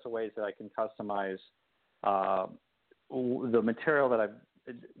different sorts of ways that I can customize the material that I've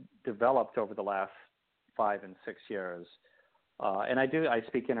developed over the last 5 and 6 years. And I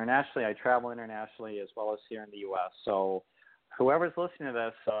speak internationally. I travel internationally as well as here in the U.S. So whoever's listening to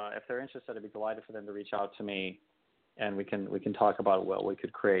this, if they're interested, I'd be delighted for them to reach out to me, and we can talk about what we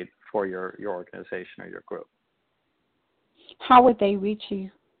could create for your organization or your group. How would they reach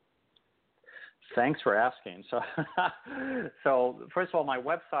you? Thanks for asking. So first of all, my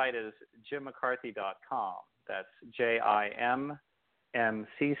website is jimmccarthy.com. That's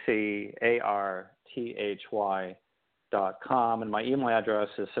JIMMCCARTHY.com. And my email address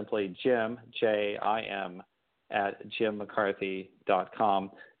is simply Jim, Jim,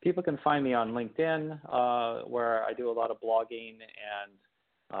 @jimmccarthy.com. People can find me on LinkedIn, where I do a lot of blogging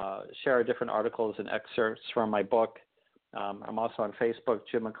and share different articles and excerpts from my book. I'm also on Facebook,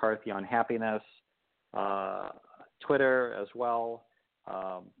 Jim McCarthy on Happiness, Twitter as well,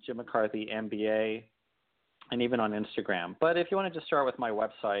 Jim McCarthy MBA, and even on Instagram. But if you want to just start with my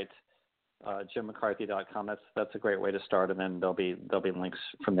website, jimmccarthy.com, that's a great way to start, and then there'll be links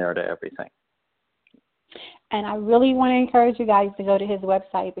from there to everything. And I really want to encourage you guys to go to his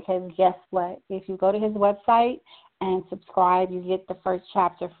website, because guess what? If you go to his website and subscribe, you get the first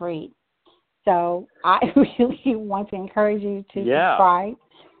chapter free. So I really want to encourage you to subscribe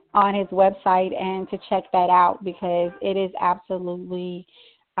on his website and to check that out, because it is absolutely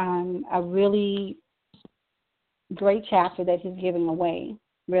a really great chapter that he's giving away,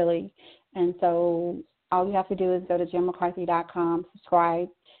 really. And so all you have to do is go to jimmccarthy.com, subscribe,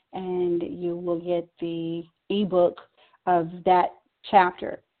 and you will get the ebook of that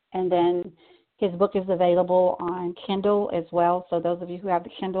chapter. And then his book is available on Kindle as well. So those of you who have the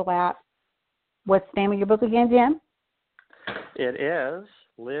Kindle app, what's the name of your book again, Jim? It is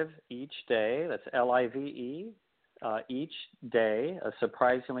Live Each Day. That's LIVE, Each Day, a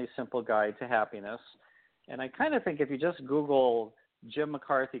surprisingly simple guide to happiness. And I kind of think if you just Google Jim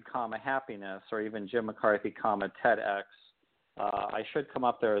McCarthy, happiness, or even Jim McCarthy, TEDx, I should come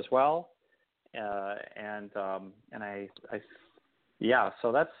up there as well. So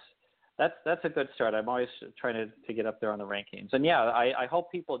that's a good start. I'm always trying to get up there on the rankings. And I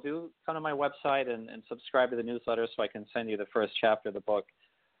hope people do come to my website and subscribe to the newsletter, so I can send you the first chapter of the book,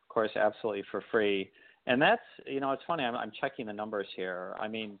 of course, absolutely for free. And that's, it's funny, I'm checking the numbers here. I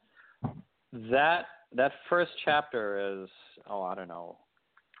mean, that first chapter is, I don't know,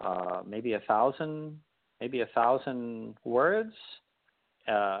 maybe 1,000 words,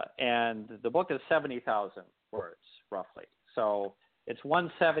 and the book is 70,000 words, roughly. So it's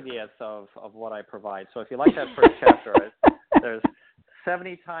 1/70th of what I provide. So if you like that first chapter, there's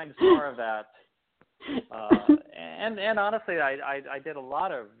 70 times more of that. And honestly, I did a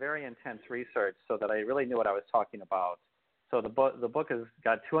lot of very intense research so that I really knew what I was talking about. So the book has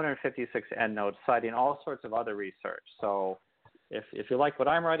got 256 endnotes citing all sorts of other research. So if you like what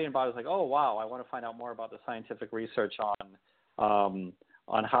I'm writing about, it's like, oh wow, I want to find out more about the scientific research on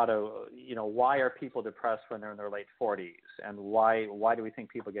how to, why are people depressed when they're in their late 40s, and why do we think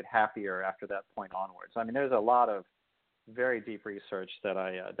people get happier after that point onwards? I mean, there's a lot of very deep research that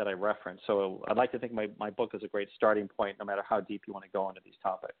I reference. So I'd like to think my book is a great starting point, no matter how deep you want to go into these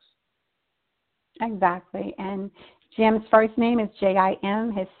topics. Exactly. And Jim's first name is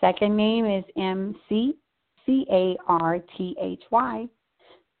Jim. His second name is McCarthy.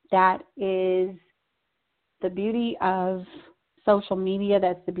 That is the beauty of social media.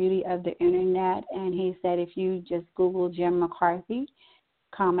 That's the beauty of the internet. And he said if you just Google Jim McCarthy,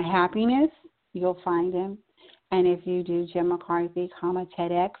 happiness, you'll find him. And if you do Jim McCarthy,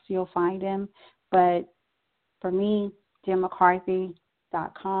 TEDx, you'll find him. But for me,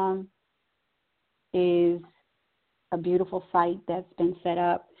 jimmccarthy.com is a beautiful site that's been set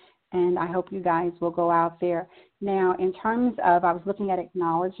up, and I hope you guys will go out there. Now, in terms of, I was looking at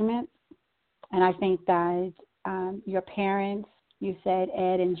acknowledgments, and I think that your parents, you said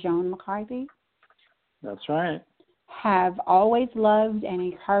Ed and Joan McCarthy. That's right. Have always loved and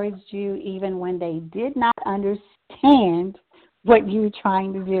encouraged you even when they did not understand what you were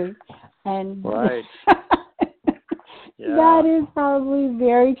trying to do. And right. Yeah. That is probably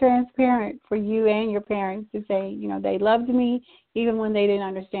very transparent for you and your parents to say, they loved me even when they didn't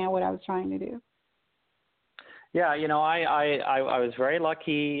understand what I was trying to do. Yeah, I was very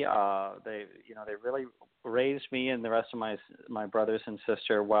lucky. They really raised me and the rest of my brothers and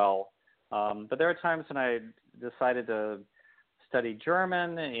sister well. But there are times when I decided to study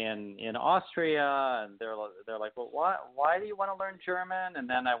German in Austria, and they're like, well, why do you want to learn German? And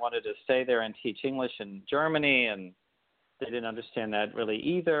then I wanted to stay there and teach English in Germany, and they didn't understand that really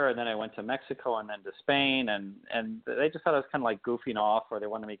either. And then I went to Mexico and then to Spain, and they just thought I was kind of like goofing off, or they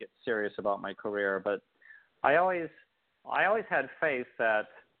wanted me to get serious about my career. But I always had faith that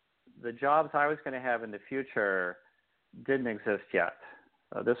the jobs I was going to have in the future didn't exist yet.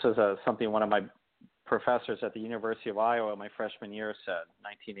 This was something one of my professors at the University of Iowa my freshman year said,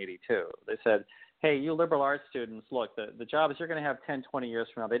 1982. They said, hey, you liberal arts students, look, the jobs you're going to have 10, 20 years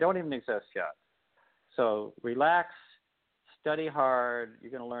from now, they don't even exist yet. So relax, study hard.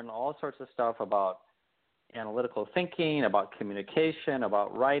 You're going to learn all sorts of stuff about analytical thinking, about communication,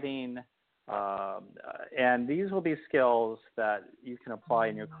 about writing. And these will be skills that you can apply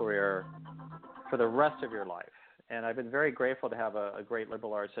in your career for the rest of your life. And I've been very grateful to have a great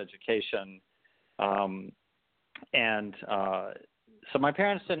liberal arts education. So my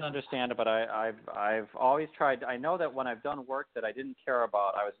parents didn't understand it, but I've always tried. I know that when I've done work that I didn't care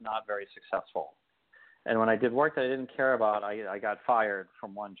about, I was not very successful. And when I did work that I didn't care about, I got fired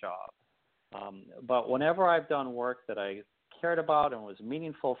from one job. But whenever I've done work that I cared about and was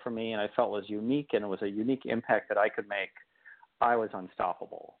meaningful for me and I felt was unique and it was a unique impact that I could make, I was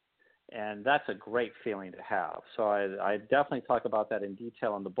unstoppable. And that's a great feeling to have. So I definitely talk about that in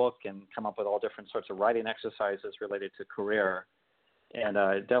detail in the book and come up with all different sorts of writing exercises related to career. And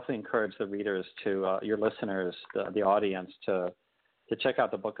I definitely encourage the readers to, your listeners, the audience, to check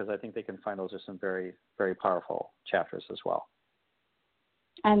out the book, because I think they can find those are some very, very powerful chapters as well.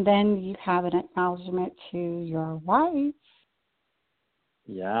 And then you have an acknowledgement to your wife.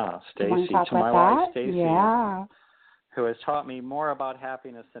 Yeah, Stacy, to my wife, Stacy. Yeah. Who has taught me more about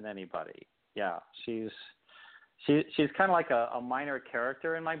happiness than anybody. Yeah, she's kind of like a minor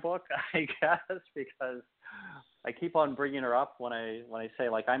character in my book, I guess, because I keep on bringing her up when I say,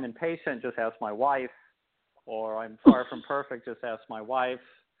 like, I'm impatient, just ask my wife, or I'm far from perfect, just ask my wife.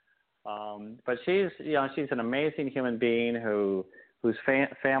 But she's an amazing human being whose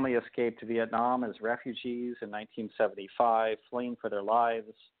family escaped Vietnam as refugees in 1975, fleeing for their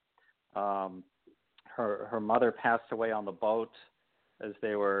lives. Her mother passed away on the boat as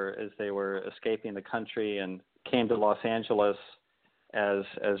they were escaping the country, and came to Los Angeles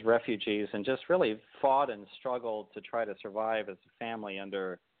as refugees, and just really fought and struggled to try to survive as a family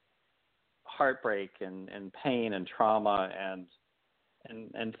under heartbreak and pain and trauma,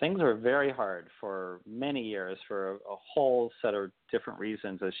 and things were very hard for many years for a whole set of different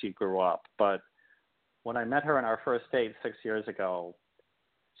reasons as she grew up. But when I met her on our first date 6 years ago,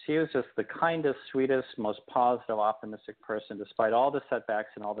 she was just the kindest, sweetest, most positive, optimistic person, despite all the setbacks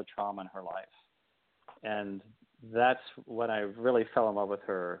and all the trauma in her life. And that's when I really fell in love with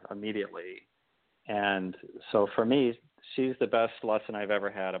her immediately. And so for me, she's the best lesson I've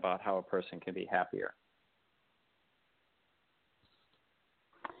ever had about how a person can be happier.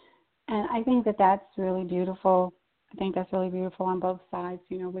 And I think that that's really beautiful. I think that's really beautiful on both sides,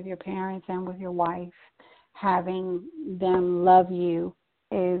 with your parents and with your wife. Having them love you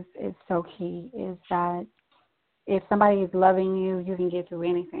is so key, is that if somebody is loving you, you can get through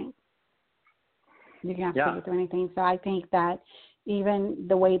anything. You can get through anything. So I think that even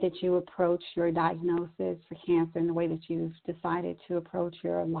the way that you approach your diagnosis for cancer and the way that you've decided to approach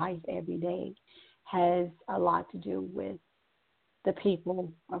your life every day has a lot to do with the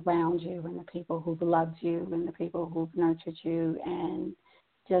people around you and the people who've loved you and the people who've nurtured you, and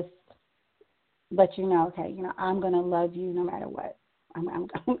just let you know, okay, I'm going to love you no matter what.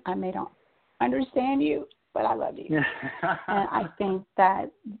 I may not understand you, but I love you. And I think that,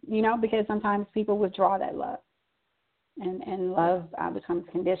 because sometimes people withdraw that love, and love becomes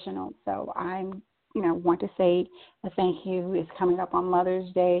conditional. So I, want to say a thank you. It's coming up on Mother's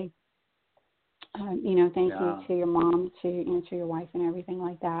Day. Thank you to your mom, to your wife and everything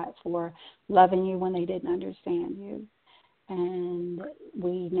like that for loving you when they didn't understand you. And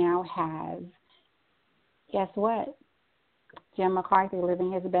we now have, guess what? Jim McCarthy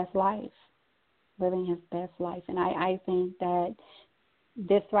living his best life. And I think that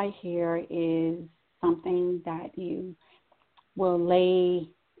this right here is something that you will lay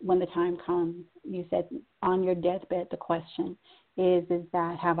when the time comes. You said on your deathbed, the question is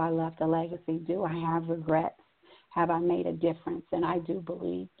that, have I left a legacy? Do I have regrets? Have I made a difference? And I do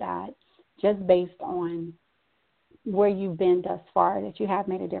believe that just based on where you've been thus far, that you have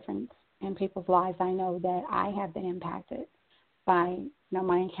made a difference in people's lives. I know that I have been impacted by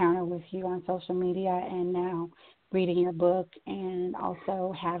my encounter with you on social media, and now reading your book, and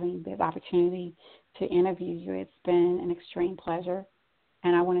also having the opportunity to interview you. It's been an extreme pleasure,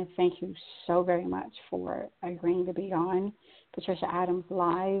 and I want to thank you so very much for agreeing to be on. Patricia Adams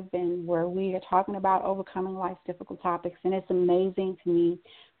Live, and where we are talking about overcoming life's difficult topics. And it's amazing to me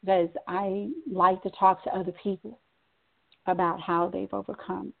because I like to talk to other people about how they've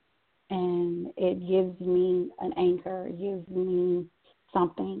overcome. And it gives me an anchor. It gives me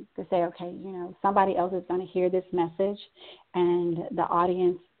something to say, okay, somebody else is going to hear this message, and the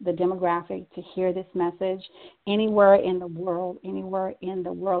audience, the demographic to hear this message anywhere in the world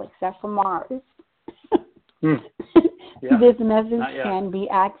except for Mars. Yeah. This message can be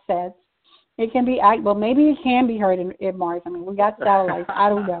accessed. It can be, well, maybe it can be heard in Mars. I mean, we got satellites. I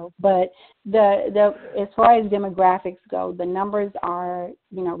don't know. But the as far as demographics go, the numbers are,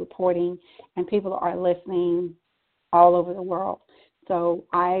 reporting, and people are listening all over the world. So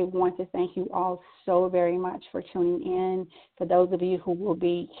I want to thank you all so very much for tuning in. For those of you who will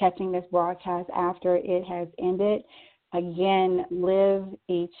be catching this broadcast after it has ended, again, live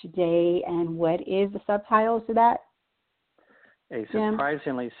each day. And what is the subtitle to that? A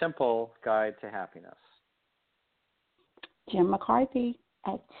surprisingly simple guide to happiness. Jim McCarthy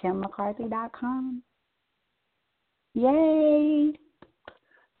at jimmccarthy.com. Yay!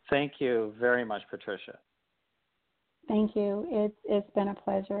 Thank you very much, Patricia. Thank you. It's been a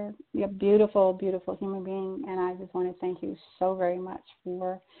pleasure. You're a beautiful, beautiful human being, and I just want to thank you so very much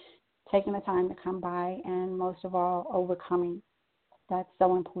for taking the time to come by, and most of all, overcoming. That's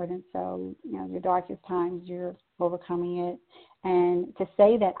so important. So, your darkest times, you're overcoming it. And to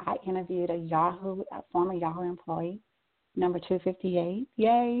say that I interviewed a former Yahoo employee, number 258,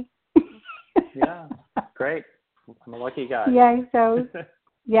 yay. Yeah, great. I'm a lucky guy. Yay. So,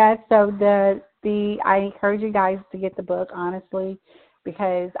 so I encourage you guys to get the book, honestly,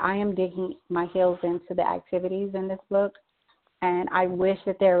 because I am digging my heels into the activities in this book. And I wish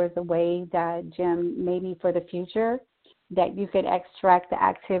that there was a way that, Jim, maybe for the future, that you could extract the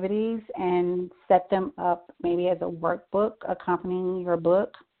activities and set them up maybe as a workbook accompanying your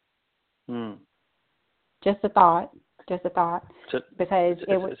book. Just a thought. Because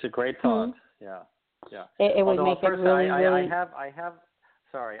it's a great thought. Yeah. It would make it really, really. I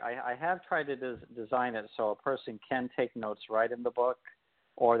have tried to design it so a person can take notes right in the book,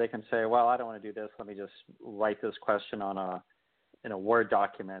 or they can say, well, I don't want to do this. Let me just write this question in a Word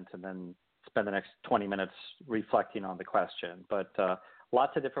document and then spend the next 20 minutes reflecting on the question. But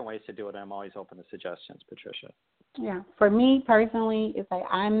lots of different ways to do it. I'm always open to suggestions, Patricia. Yeah. For me personally, it's like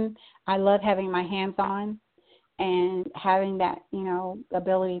I love having my hands on and having that,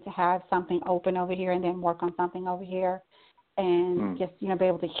 ability to have something open over here and then work on something over here and just, be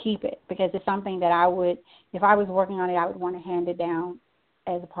able to keep it, because it's something that if I was working on it, I would want to hand it down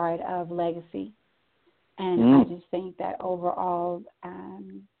as a part of legacy. And I just think that overall,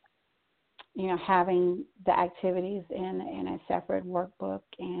 having the activities in a separate workbook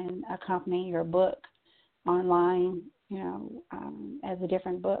and accompanying your book online, as a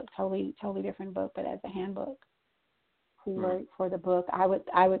different book, totally different book, but as a handbook for the book, I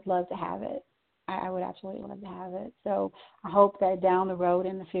would love to have it. I would absolutely love to have it. So I hope that down the road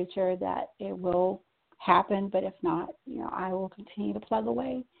in the future that it will happen. But if not, I will continue to plug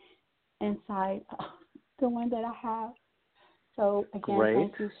away inside the one that I have. So, again,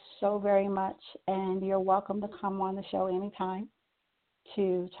 Thank you so very much. And you're welcome to come on the show anytime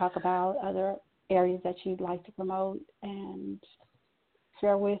to talk about other areas that you'd like to promote and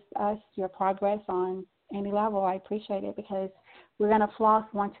share with us your progress on any level. I appreciate it, because we're going to floss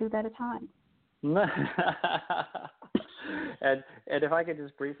one tooth at a time. And if I could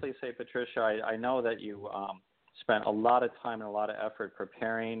just briefly say, Patricia, I know that you spent a lot of time and a lot of effort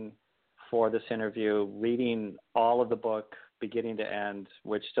preparing for this interview, reading all of the book beginning to end,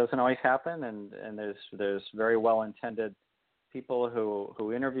 which doesn't always happen, and there's very well-intended people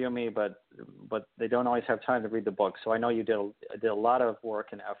who interview me, but they don't always have time to read the book. So I know you did a lot of work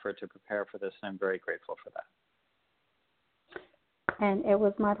and effort to prepare for this, and I'm very grateful for that. And it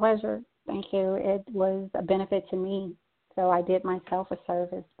was my pleasure. Thank you. It was a benefit to me. So I did myself a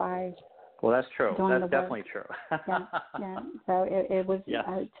service by Well, that's true. That's definitely true. yeah. So it was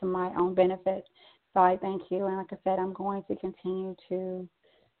to my own benefit. So I thank you. And like I said, I'm going to continue to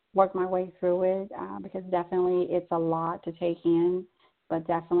work my way through it because definitely it's a lot to take in, but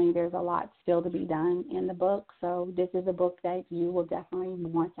definitely there's a lot still to be done in the book. So this is a book that you will definitely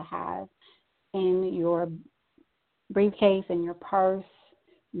want to have in your briefcase, in your purse,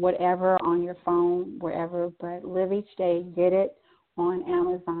 whatever, on your phone, wherever. But live each day, get it on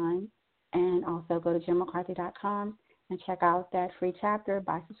Amazon, and also go to jimmccarthy.com and check out that free chapter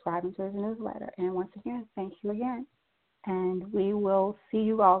by subscribing to his newsletter. And once again, thank you again. And we will see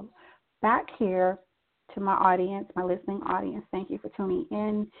you all back here to my audience, my listening audience, thank you for tuning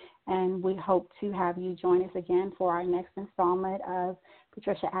in, and we hope to have you join us again for our next installment of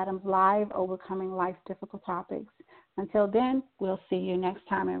Patricia Adams Live, Overcoming Life's Difficult Topics. Until then, we'll see you next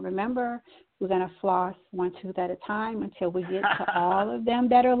time. And remember, we're going to floss one tooth at a time until we get to all of them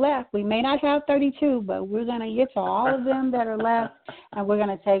that are left. We may not have 32, but we're going to get to all of them that are left, and we're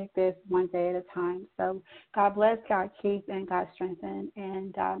going to take this one day at a time. So God bless, God keep, and God strengthen.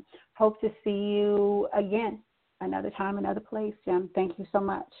 And hope to see you again another time, another place, Jim. Thank you so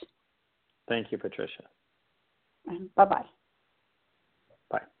much. Thank you, Patricia. And bye-bye.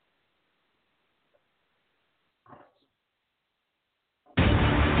 Bye.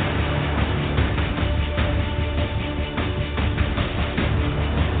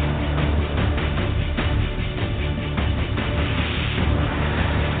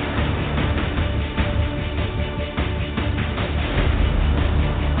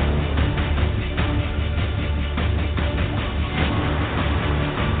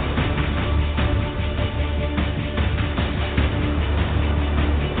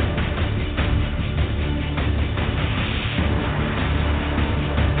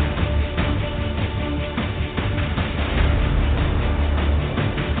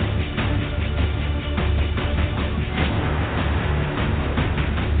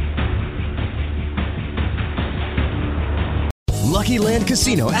 Lucky Land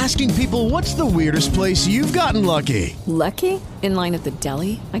Casino, asking people, what's the weirdest place you've gotten lucky? Lucky? In line at the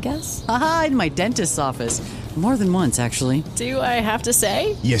deli, I guess? Aha, in my dentist's office. More than once, actually. Do I have to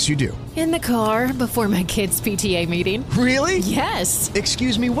say? Yes, you do. In the car before my kids' PTA meeting. Really? Yes.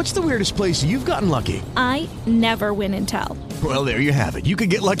 Excuse me, what's the weirdest place you've gotten lucky? I never win and tell. Well, there you have it. You can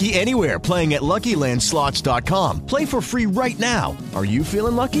get lucky anywhere, playing at LuckyLandSlots.com. Play for free right now. Are you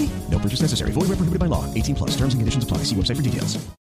feeling lucky? No purchase necessary. Void where prohibited by law. 18+. Terms and conditions apply. See website for details.